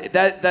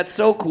 that's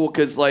so cool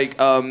because like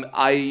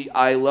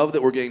I love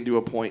that we're getting to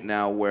a point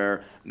now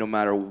where no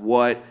matter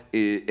what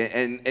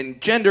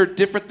and gender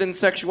different than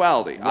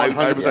sexuality.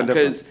 100% different.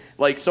 Because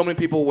like so many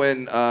people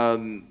when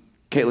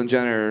Caitlyn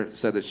Jenner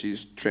said that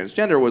she's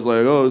transgender was like,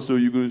 oh, so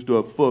you guys do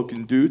have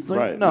fucking dudes? Like,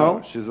 Right.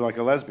 no. She's like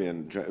a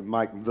lesbian.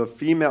 The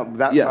female,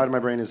 that Yeah. side of my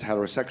brain is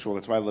heterosexual.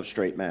 That's why I love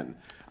straight men.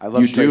 I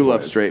love You straight do boys.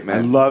 love straight men.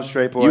 I love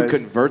straight boys. You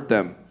convert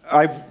them.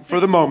 For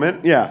the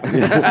moment, yeah.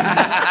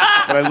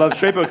 But I love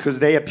straight boys because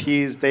they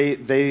appease.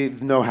 They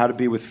know how to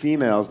be with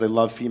females. They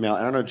love female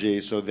energy,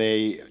 so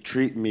they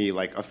treat me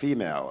like a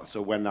female.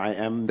 So when I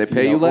am They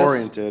pay you less?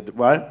 oriented,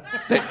 what?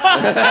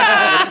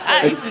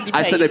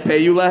 I said they pay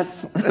you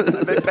less.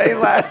 They pay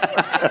less.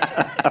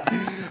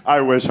 I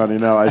wish, honey.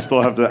 No, I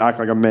still have to act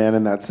like a man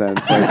in that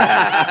sense. Like,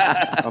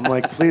 I'm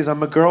like, please,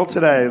 I'm a girl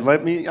today.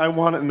 I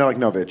want it. And they're like,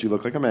 no, bitch, you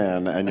look like a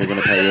man, and you're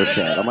gonna pay your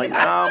shit. I'm like, no,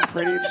 I'm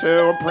pretty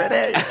too. I'm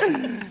pretty.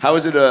 How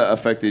has it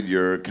affected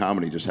your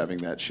comedy, just having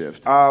that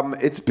shift?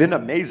 It's been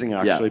amazing,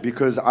 actually,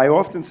 because I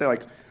often say,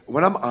 like,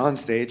 when I'm on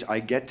stage, I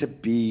get to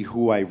be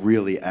who I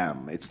really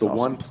am. It's the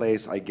one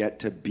place I get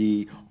to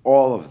be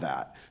all of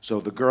that. So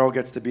the girl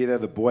gets to be there,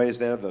 the boy is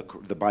there, the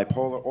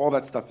bipolar, all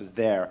that stuff is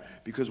there.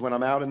 Because when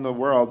I'm out in the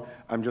world,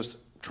 I'm just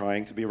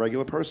trying to be a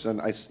regular person.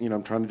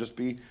 I'm trying to just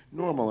be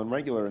normal and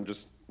regular and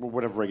just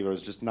whatever regular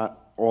is, just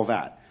not all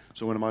that.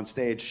 So when I'm on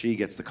stage, she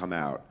gets to come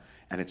out.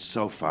 And it's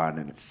so fun,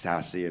 and it's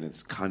sassy, and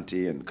it's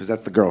cunty, and because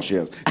that's the girl she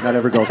is. Not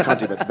every girl's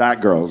cunty, but that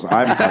girl's.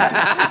 I'm cunty.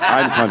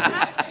 I'm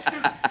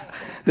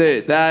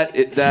cunty.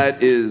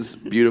 That is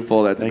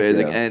beautiful. That's Thank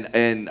amazing, you.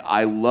 and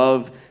I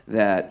love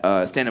that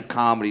stand-up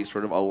comedy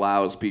sort of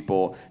allows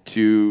people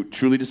to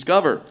truly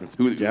discover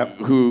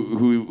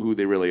who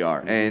they really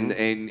are,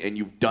 and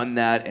you've done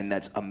that, and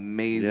that's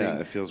amazing. Yeah,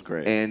 it feels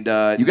great. And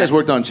You guys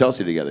worked on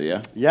Chelsea together,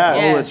 yeah?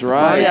 Yes. Oh, that's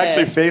right. He Yes.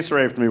 actually face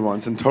raped me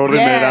once and totally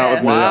Yes. made out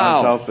with me Wow.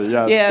 on Chelsea.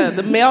 Yes. Yeah,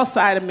 the male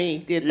side of me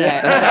did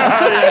that.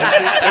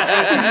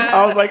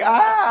 I was like,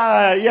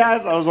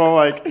 yes. I was all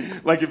like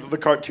if the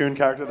cartoon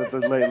character that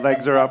the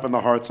legs are up and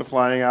the hearts are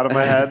flying out of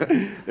my head.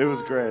 It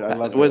was great. I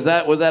loved it. was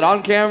that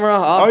on camera?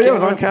 Off Oh yeah, it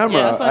was camera? on camera.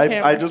 Yeah, it's on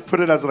camera. I just put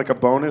it as like a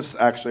bonus.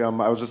 Actually, I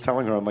was just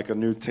telling her on like a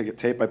new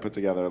tape I put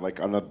together, like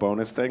on a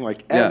bonus thing.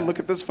 Like, and look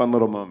at this fun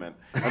little moment.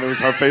 And it was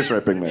her face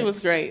raping me. It was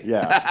great.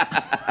 Yeah.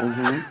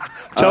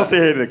 Chelsea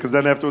hated it because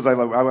then afterwards I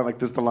went like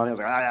this to Lonnie. I was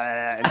like,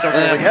 and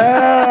Chelsea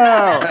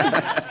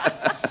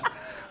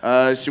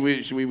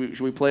was like,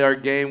 Should we play our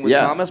game with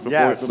Yeah. Thomas before,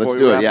 Yes. before Let's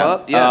we do wrap it, yeah.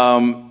 up?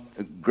 Yeah.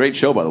 Great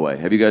show, by the way.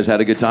 Have you guys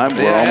had a good time?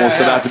 We're Yeah. almost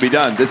about to be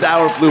done. This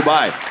hour flew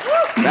by.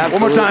 One more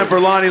Absolutely. time for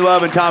Lonnie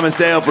Love and Thomas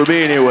Dale for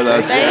being here with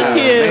us. Thank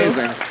you.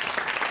 Amazing.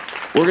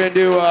 We're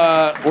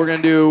gonna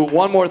do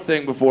one more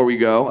thing before we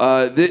go.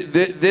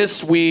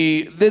 This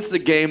is a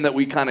game that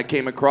we kind of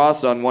came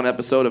across on one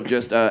episode of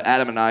just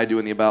Adam and I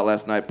doing the About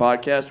Last Night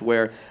podcast,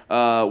 where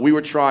we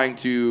were trying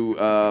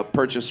to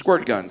purchase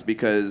squirt guns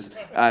because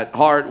at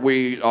heart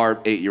we are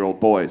 8-year-old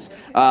boys.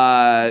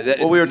 Well,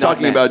 we were not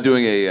talking men. about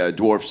doing a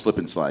dwarf slip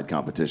and slide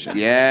competition.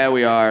 Yeah,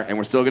 we are, and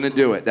we're still gonna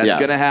do it. That's Yeah.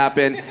 gonna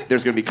happen.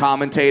 There's gonna be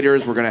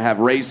commentators. We're gonna have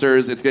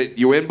racers. It's good.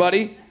 You in,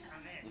 buddy?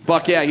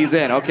 Fuck yeah, he's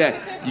in. Okay,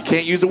 you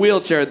can't use a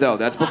wheelchair though.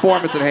 That's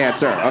performance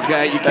enhancer.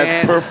 Okay, you That's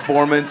can't.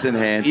 performance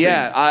enhancing.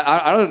 Yeah,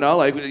 I don't know.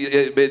 Like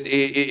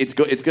it's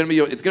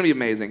gonna be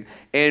amazing.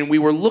 And we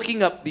were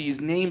looking up these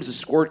names of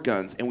squirt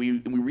guns, and we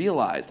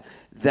realized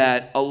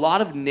that a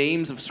lot of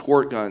names of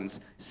squirt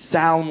guns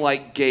sound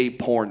like gay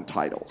porn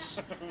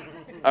titles.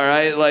 All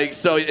right, like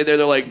so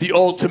they're like the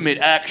ultimate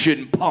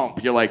action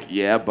pump. You're like,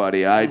 yeah,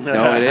 buddy, I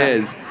know it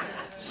is.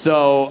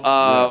 So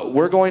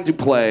we're going to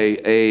play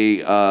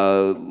a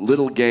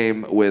little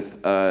game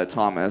with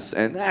Thomas,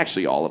 and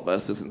actually all of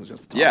us. This isn't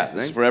just a Thomas Yeah, thing.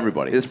 it's for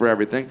everybody. It's for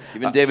everything.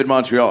 Even David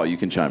Montreal, you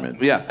can chime in.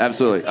 Yeah,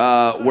 absolutely.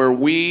 Where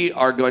we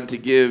are going to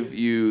give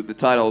you the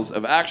titles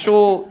of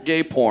actual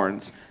gay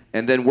porns,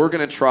 and then we're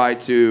going to try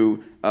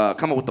to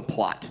come up with the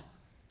plot.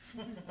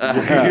 I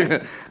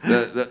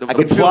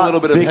can feel a little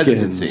bit of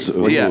hesitancy.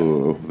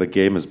 Ooh, the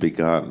game has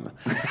begun.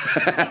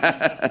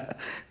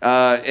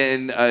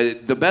 And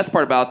the best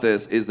part about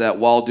this is that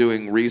while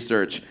doing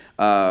research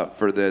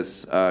for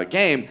this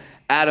game,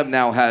 Adam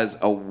now has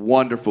a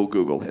wonderful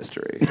Google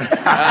history.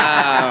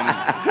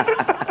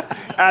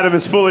 Adam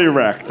is fully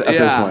erect at this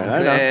point.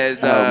 I know. And,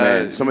 Oh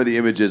man, some of the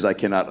images I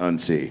cannot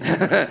unsee.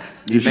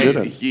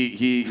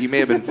 he may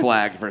have been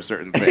flagged for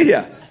certain things.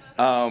 Yeah.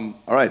 All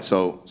right,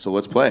 so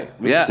let's play.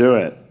 Yeah. Let's do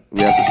it. We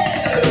have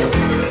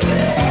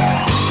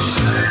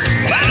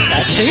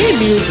Theme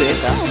music.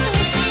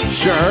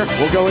 Sure,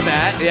 we'll go with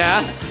that.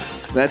 Yeah.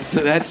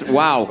 That's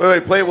wow.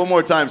 Wait, play it one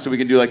more time so we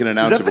can do like an Is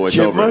announcer that the voice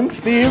over. Chipmunks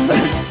theme?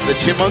 The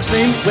Chipmunks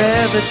theme?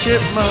 Where the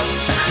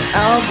Chipmunks,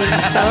 Alvin,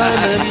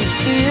 Simon,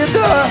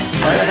 Theodore.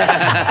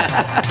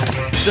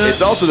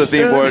 It's also the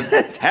theme for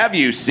Have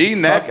you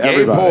seen that Fuck gay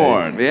everybody.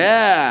 porn?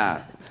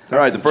 Yeah. All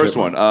right, the first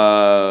one.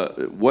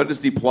 What is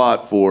the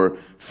plot for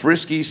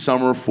Frisky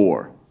Summer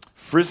 4?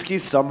 Frisky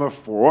Summer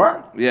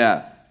 4?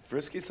 Yeah.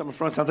 Frisky Summer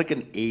Fun sounds like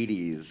an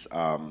 80s.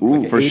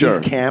 Ooh, for 80s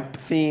sure. camp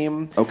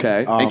theme.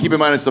 Okay. And keep in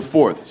mind, it's the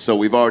 4th, so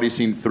we've already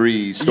seen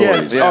 3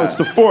 stories. Oh, it's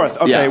the 4th.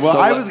 Okay, Yeah. well, So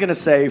I what- was going to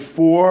say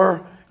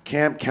 4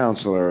 camp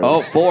counselors. Oh,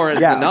 4 is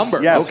the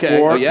number. Yes, Okay.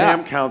 4 Oh, yeah.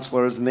 camp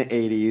counselors in the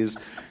 80s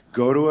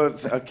go to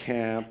a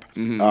camp.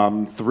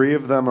 Mm-hmm. 3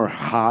 of them are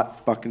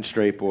hot fucking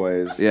straight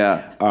boys.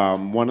 Yeah.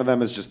 One of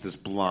them is just this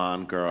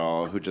blonde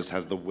girl who just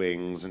has the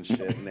wings and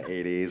shit in the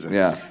 80s. And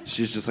Yeah.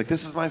 she's just like,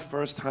 this is my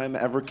first time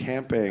ever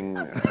camping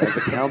as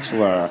a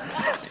counselor.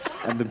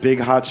 And the big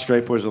hot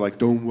straight boys are like,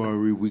 don't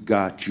worry, we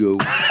got you.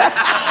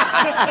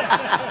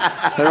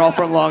 They're all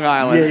from Long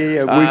Island.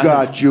 Yeah, we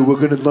got you. We're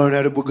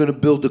gonna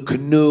build a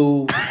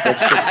canoe. That's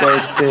the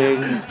first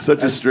thing.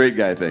 Such a straight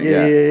guy thing.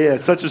 Yeah.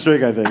 Such a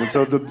straight guy thing. And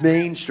so the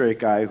main straight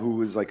guy, who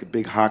was like a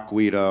big hot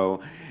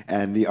Guido,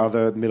 and the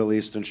other Middle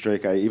Eastern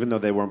straight guy, even though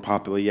they weren't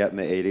popular yet in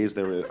the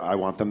 80s, I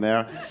want them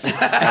there.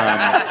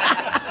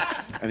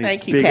 And he's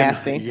Thank you, big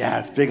casting.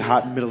 Yes, big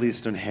hot Middle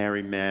Eastern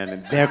hairy man,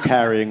 and they're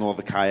carrying all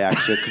the kayak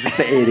shit because it's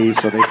the 80s,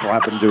 so they still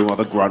have them doing all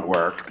the grunt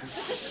work.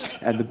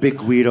 And the big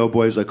Guido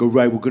boy's like, all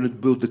right, we're going to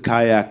build the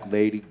kayak,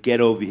 lady.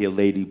 Get over here,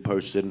 lady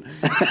person.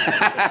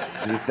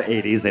 Because it's the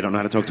 80s. They don't know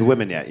how to talk to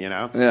women yet, you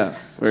know? Yeah,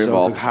 very so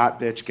evolved. the hot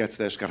bitch gets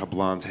there. She's got her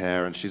blonde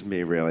hair, and she's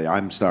me, really.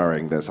 I'm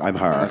starring this. I'm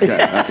her. Okay.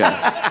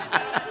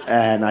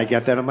 And I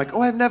get there, and I'm like,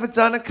 oh, I've never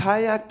done a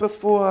kayak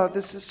before.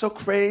 This is so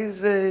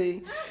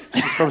crazy.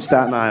 She's from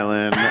Staten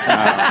Island.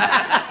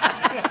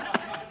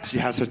 She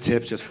has her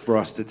tips, just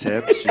frosted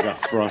tips. She got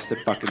frosted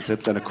fucking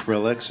tips and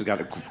acrylics. She's got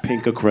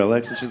pink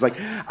acrylics. And she's like,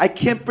 I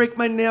can't break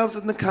my nails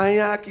in the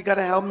kayak. You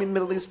gotta help me,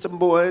 Middle Eastern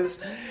boys.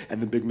 And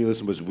the big Middle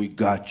Eastern boys, we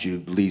got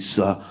you,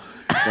 Lisa.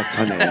 That's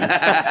her name.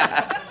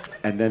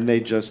 And then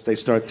they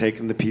start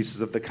taking the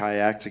pieces of the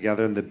kayak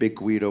together. And the big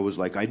Guido was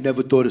like, I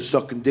never thought of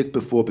sucking dick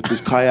before, but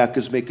this kayak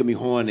is making me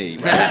horny.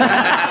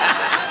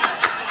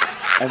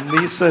 And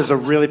Lisa is a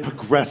really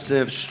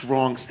progressive,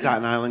 strong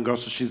Staten Island girl,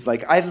 so she's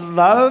like, I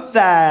love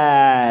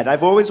that.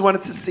 I've always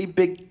wanted to see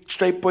big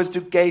straight boys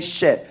do gay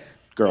shit.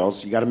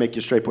 Girls, you gotta make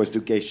your straight boys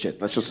do gay shit.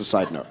 That's just a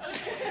side note.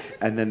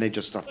 And then they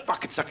just start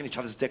fucking sucking each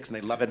other's dicks, and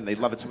they love it, and they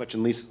love it so much.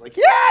 And Lisa's like,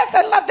 yes,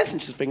 I love this.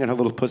 And she's fingering her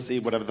little pussy,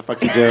 whatever the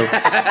fuck you do.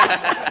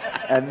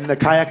 And the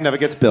kayak never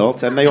gets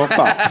built, and they all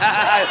fuck.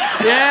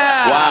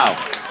 Yeah.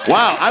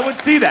 Wow, I would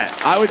see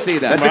that. I would see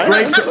that. That's a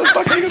great story.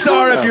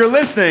 Pixar, if you're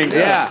listening.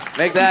 Yeah,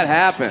 make that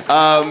happen.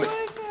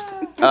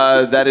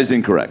 That is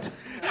incorrect.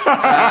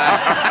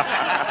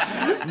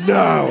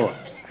 No.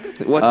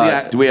 What's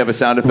the Do we have a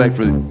sound effect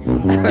for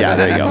Yeah,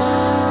 there you go.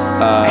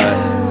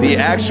 The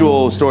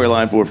actual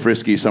storyline for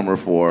Frisky Summer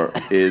 4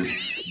 is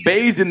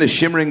bathed in the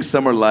shimmering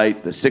summer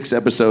light. The 6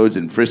 episodes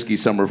in Frisky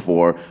Summer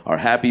 4 are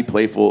happy,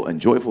 playful,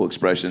 and joyful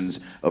expressions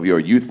of your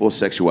youthful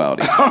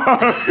sexuality.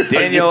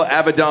 Daniel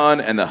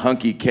Avedon and the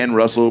hunky Ken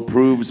Russell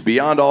proves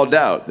beyond all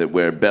doubt that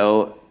where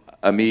Belle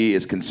Ami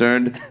is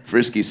concerned,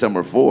 Frisky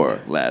Summer 4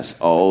 lasts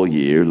all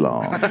year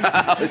long.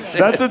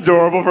 That's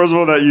adorable, first of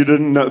all, that you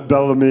didn't know.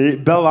 Bellamy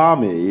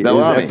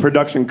is a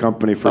production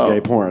company for gay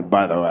porn,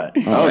 by the way.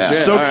 Oh, yeah.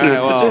 shit. So All cute. right,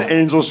 well. Such an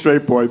angel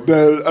straight boy.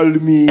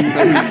 Bellamy.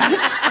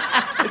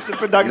 It's a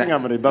production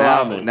company,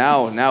 Bellamy.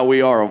 Now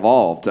we are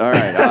evolved. All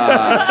right.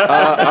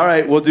 All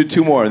right, we'll do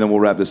 2 more and then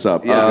we'll wrap this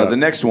up. Yeah. The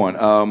next one.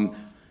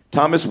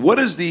 Thomas, what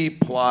is the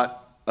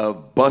plot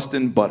of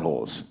Bustin'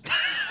 Buttholes?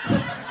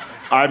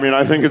 I mean,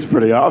 I think it's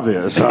pretty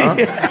obvious, huh?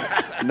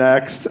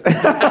 Next.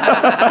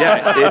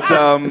 Yeah,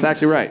 it's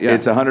actually right. Yeah.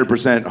 It's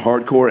 100%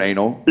 hardcore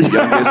anal.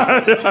 Youngest,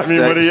 I mean,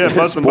 what do you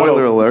busting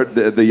spoiler buttholes?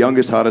 alert, the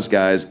youngest, hottest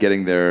guys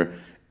getting their,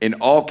 in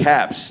all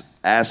caps,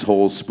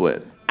 assholes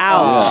split.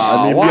 Ouch.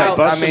 I mean, yeah,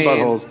 busting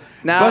buttholes.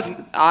 Now,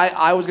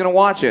 I was going to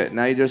watch it.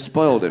 Now you just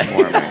spoiled it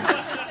for me.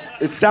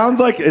 It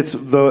sounds like it's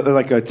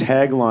like a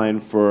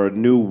tagline for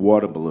new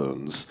water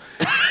balloons.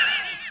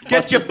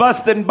 Get your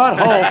bustin'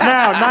 buttholes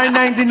now,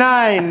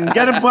 $9.99.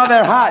 Get them while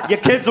they're hot. Your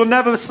kids will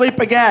never sleep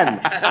again.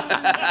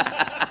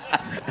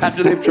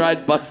 After they've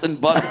tried busting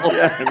buttholes.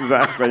 Yeah,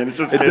 exactly. And it's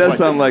just It kids, does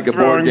sound like a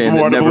board throwing game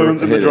that water never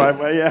balloons in the hit it.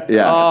 driveway. Yeah.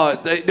 Yeah. Oh,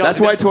 That's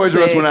why Toys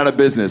R Us went out of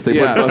business. They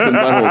put Bustin'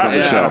 Buttholes on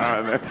the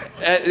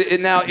shelf.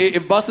 Now,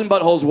 if Bustin'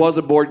 Buttholes was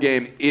a board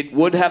game, it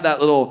would have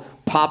that little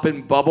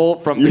poppin' bubble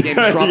from the game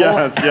Trouble.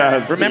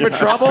 Yes. Remember yes.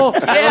 Trouble?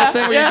 That little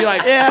thing where you'd be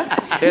like,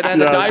 and then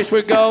the Yes. dice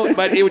would go,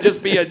 but it would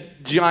just be a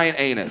giant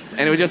anus.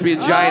 And it would just be a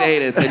giant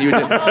anus. And you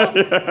would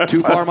just,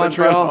 too far,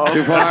 Montreal?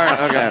 Too far?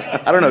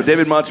 Okay. I don't know.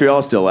 David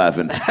Montreal's still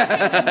laughing.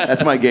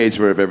 That's my gauge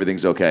for if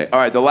everything's okay. All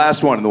right, the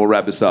last one, and then we'll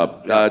wrap this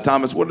up.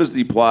 Thomas, what is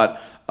the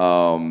plot,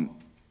 and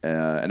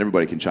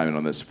everybody can chime in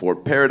on this, for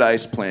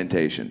Paradise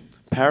Plantation?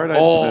 Paradise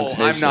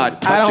Plantation. I'm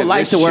not touching I don't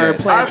like this the word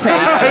shit. plantation.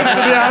 To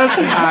be honest,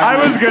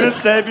 I was gonna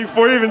say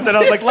before you even said,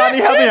 I was like, Lonnie,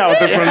 help me out with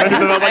this one. And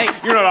then I was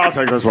like, you know what? I'll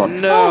take this one.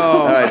 No.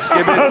 All right, skip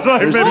it.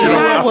 There's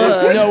I would.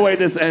 there's no way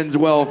this ends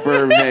well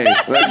for me.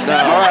 But no.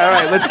 All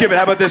right, let's skip it.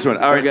 How about this one?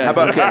 All right, Okay, how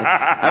about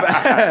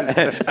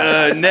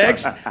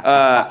next?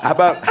 How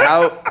about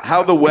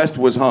how the West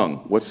was hung?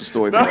 What's the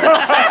story for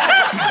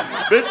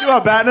that? Bitch, you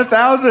are batting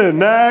 1,000.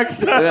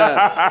 Next.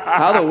 Yeah.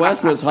 How the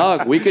West was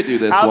hung. We could do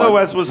this How one. the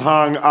West was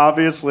hung,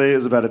 obviously,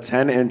 is about a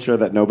 10-incher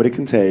that nobody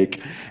can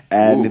take.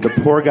 And the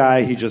poor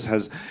guy, he just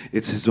has,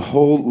 it's his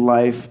whole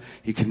life.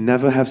 He can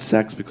never have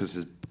sex because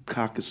his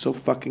cock is so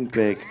fucking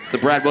big. The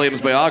Brad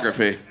Williams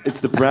biography.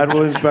 It's the Brad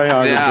Williams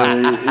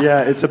biography.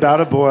 Yeah, it's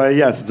about a boy.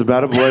 Yes, it's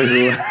about a boy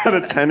who had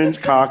a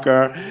 10-inch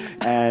cocker.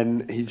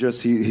 And he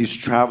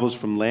travels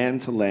from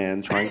land to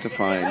land trying to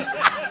find...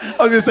 I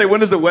was gonna say,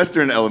 when does the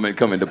Western element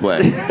come into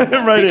play?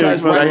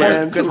 Because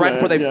right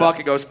before they fuck,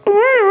 it goes...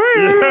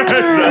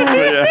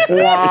 Exactly,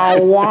 yeah.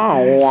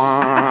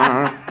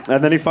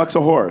 And then he fucks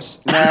a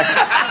horse. Next.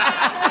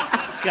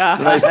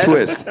 God. Nice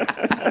twist.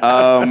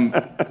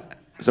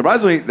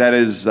 Surprisingly, that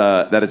is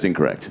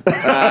incorrect.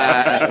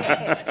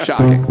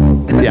 Shocking.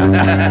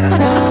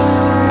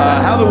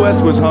 Yeah. How the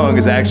West was hung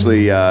is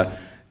actually.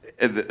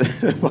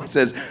 It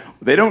says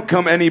they don't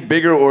come any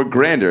bigger or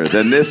grander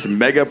than this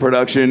mega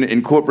production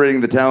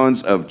incorporating the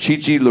talents of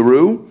Chi-Chi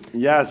LaRue.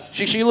 Yes.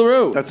 Chi-Chi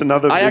LaRue. That's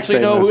another I big actually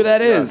know famous- who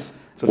that is.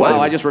 It's a Wow,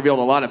 famous- I just revealed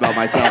a lot about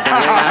myself.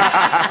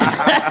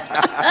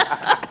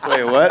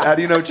 Wait, what? How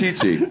do you know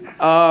Chi-Chi?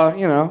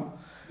 You know.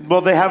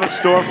 Well, they have a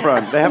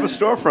storefront. They have a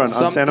storefront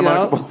on Santa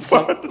Monica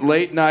Boulevard.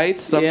 Late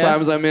nights.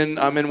 Sometimes I'm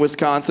in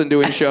Wisconsin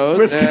doing shows.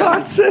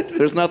 Wisconsin. And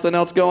there's nothing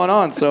else going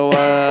on, so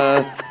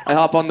I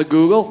hop on the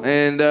Google,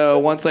 and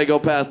once I go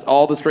past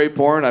all the straight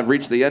porn, I've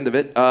reached the end of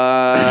it.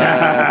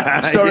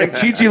 Starring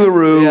Chi-Chi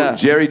LaRue, Yeah.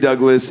 Jerry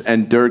Douglas,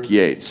 and Dirk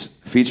Yates.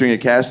 Featuring a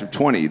cast of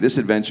 20, this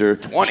adventure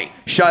 20.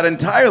 shot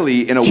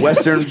entirely in a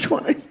western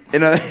shot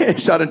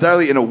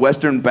entirely in a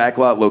western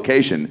backlot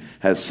location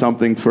has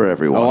something for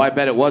everyone. Oh, I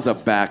bet it was a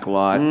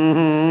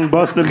backlot.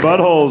 Busting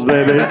buttholes,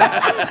 baby.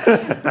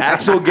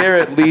 Axel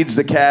Garrett leads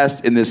the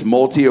cast in this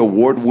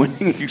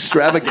multi-award-winning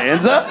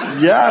extravaganza.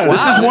 Yeah. This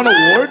has won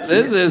awards.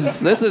 This is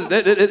this is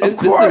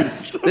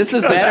course. this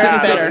is the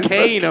Citizen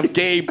Kane of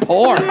gay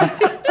porn.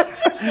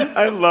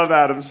 I love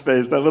Adam's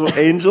face. That little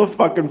angel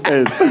fucking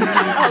face.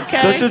 Okay.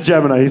 Such a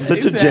Gemini. He's such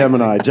a Exactly.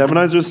 Gemini.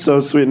 Geminis are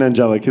so sweet and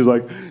angelic. He's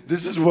like,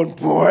 this is one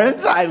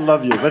point. I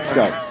love you. Let's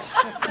go.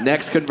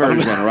 Next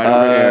conversion right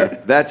over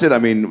here. That's it. I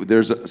mean,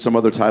 there's some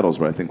other titles,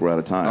 but I think we're out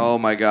of time. Oh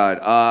my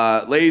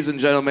God. Ladies and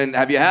gentlemen,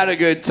 have you had a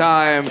good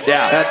time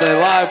at the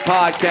live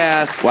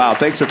podcast? Wow,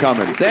 thanks for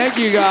coming. Thank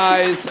you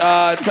guys.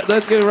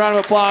 Let's give a round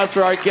of applause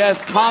for our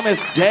guest,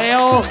 Thomas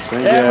Dale.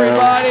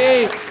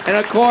 Everybody. And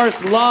of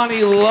course,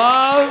 Lonnie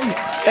Love.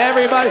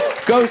 Everybody.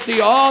 Go see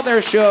all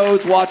their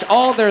shows. Watch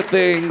all their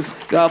things.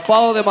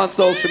 Follow them on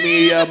social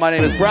media. My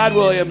name is Brad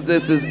Williams.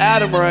 This is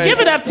Adam Ray. Give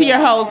it up to your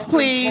host,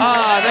 please.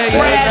 Thank you.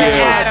 Brad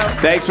and Adam.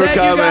 Thanks for Thank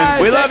you, coming.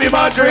 guys. We love Thank you, you,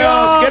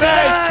 Montreal. Good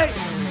night.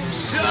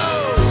 So,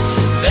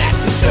 that's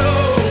the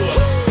show.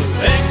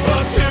 Thanks for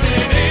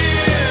tuning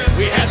in.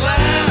 We had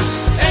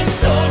laughs and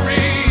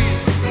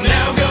stories.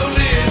 Now go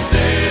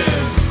listen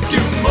to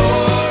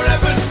more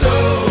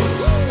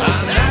episodes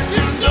on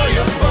iTunes or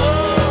your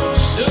phone.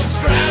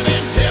 Subscribe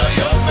and tell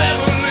your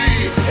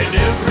family and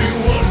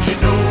everyone you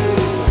know.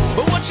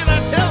 But what should I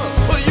tell them?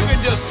 Well, you can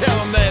just tell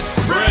them that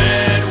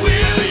Brad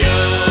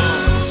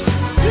Williams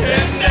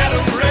and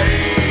Adam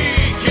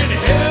Ray can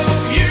help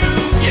you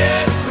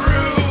get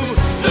through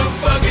the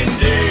fucking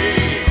day.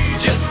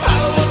 Just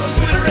follow us on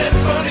Twitter at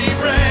Funny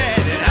Brad,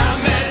 and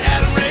I'm at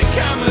Adam Ray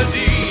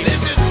Comedy.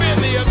 This has been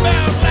the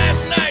About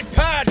Last Night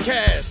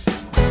podcast.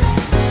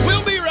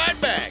 We'll be right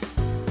back.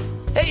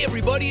 Hey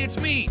everybody, it's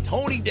me,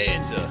 Tony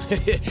Danza.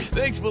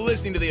 Thanks for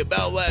listening to the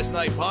About Last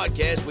Night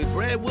podcast with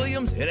Brad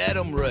Williams and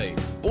Adam Ray.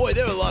 Boy,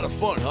 they're a lot of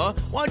fun, huh?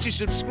 Why don't you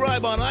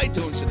subscribe on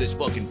iTunes to this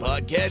fucking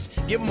podcast,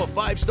 give them a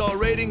 5-star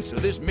rating so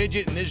this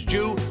midget and this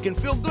Jew can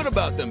feel good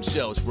about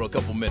themselves for a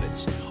couple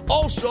minutes.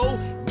 Also,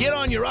 get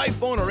on your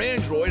iPhone or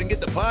Android and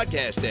get the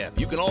podcast app.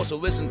 You can also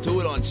listen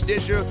to it on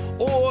Stitcher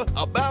or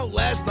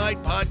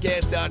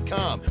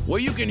aboutlastnightpodcast.com,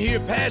 where you can hear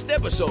past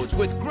episodes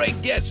with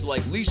great guests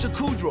like Lisa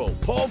Kudrow,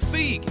 Paul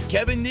Feig,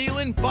 Kevin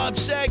Nealon, Bob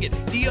Saget,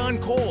 Dion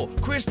Cole,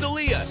 Chris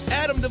D'Elia,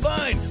 Adam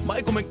Devine,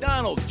 Michael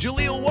McDonald,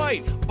 Jaleel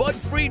White, Bud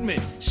Friedman,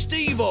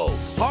 Steve-O,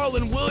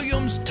 Harlan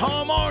Williams,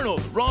 Tom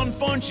Arnold, Ron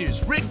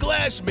Funches, Rick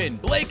Glassman,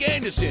 Blake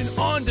Anderson,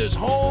 Anders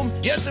Holm,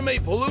 Jessime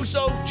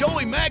Peluso,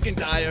 Joey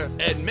McIntyre,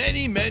 and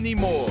many, many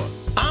more.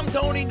 I'm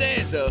Tony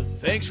Danza.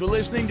 Thanks for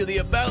listening to the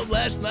About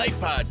Last Night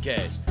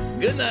podcast.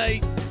 Good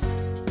night.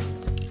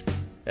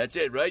 That's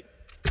it, right?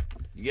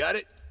 You got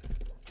it?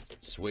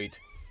 Sweet.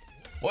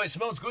 Boy, it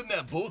smells good in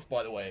that booth,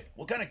 by the way.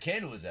 What kind of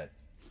candle is that?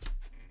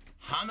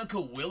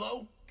 Hanukkah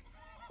willow?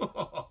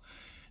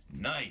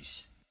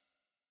 Nice.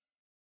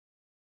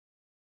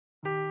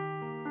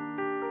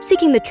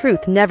 Seeking the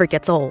truth never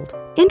gets old.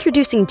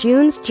 Introducing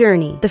June's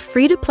Journey, the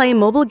free-to-play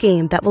mobile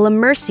game that will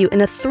immerse you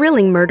in a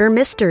thrilling murder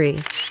mystery.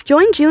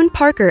 Join June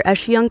Parker as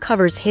she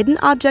uncovers hidden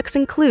objects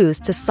and clues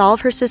to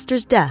solve her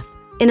sister's death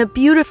in a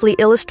beautifully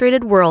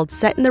illustrated world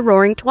set in the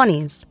Roaring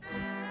 '20s.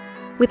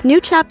 With new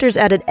chapters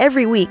added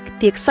every week,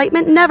 the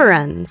excitement never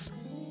ends.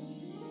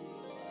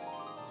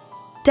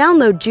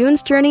 Download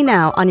June's Journey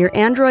now on your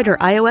Android or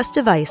iOS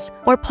device,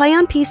 or play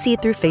on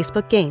PC through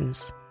Facebook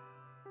Games.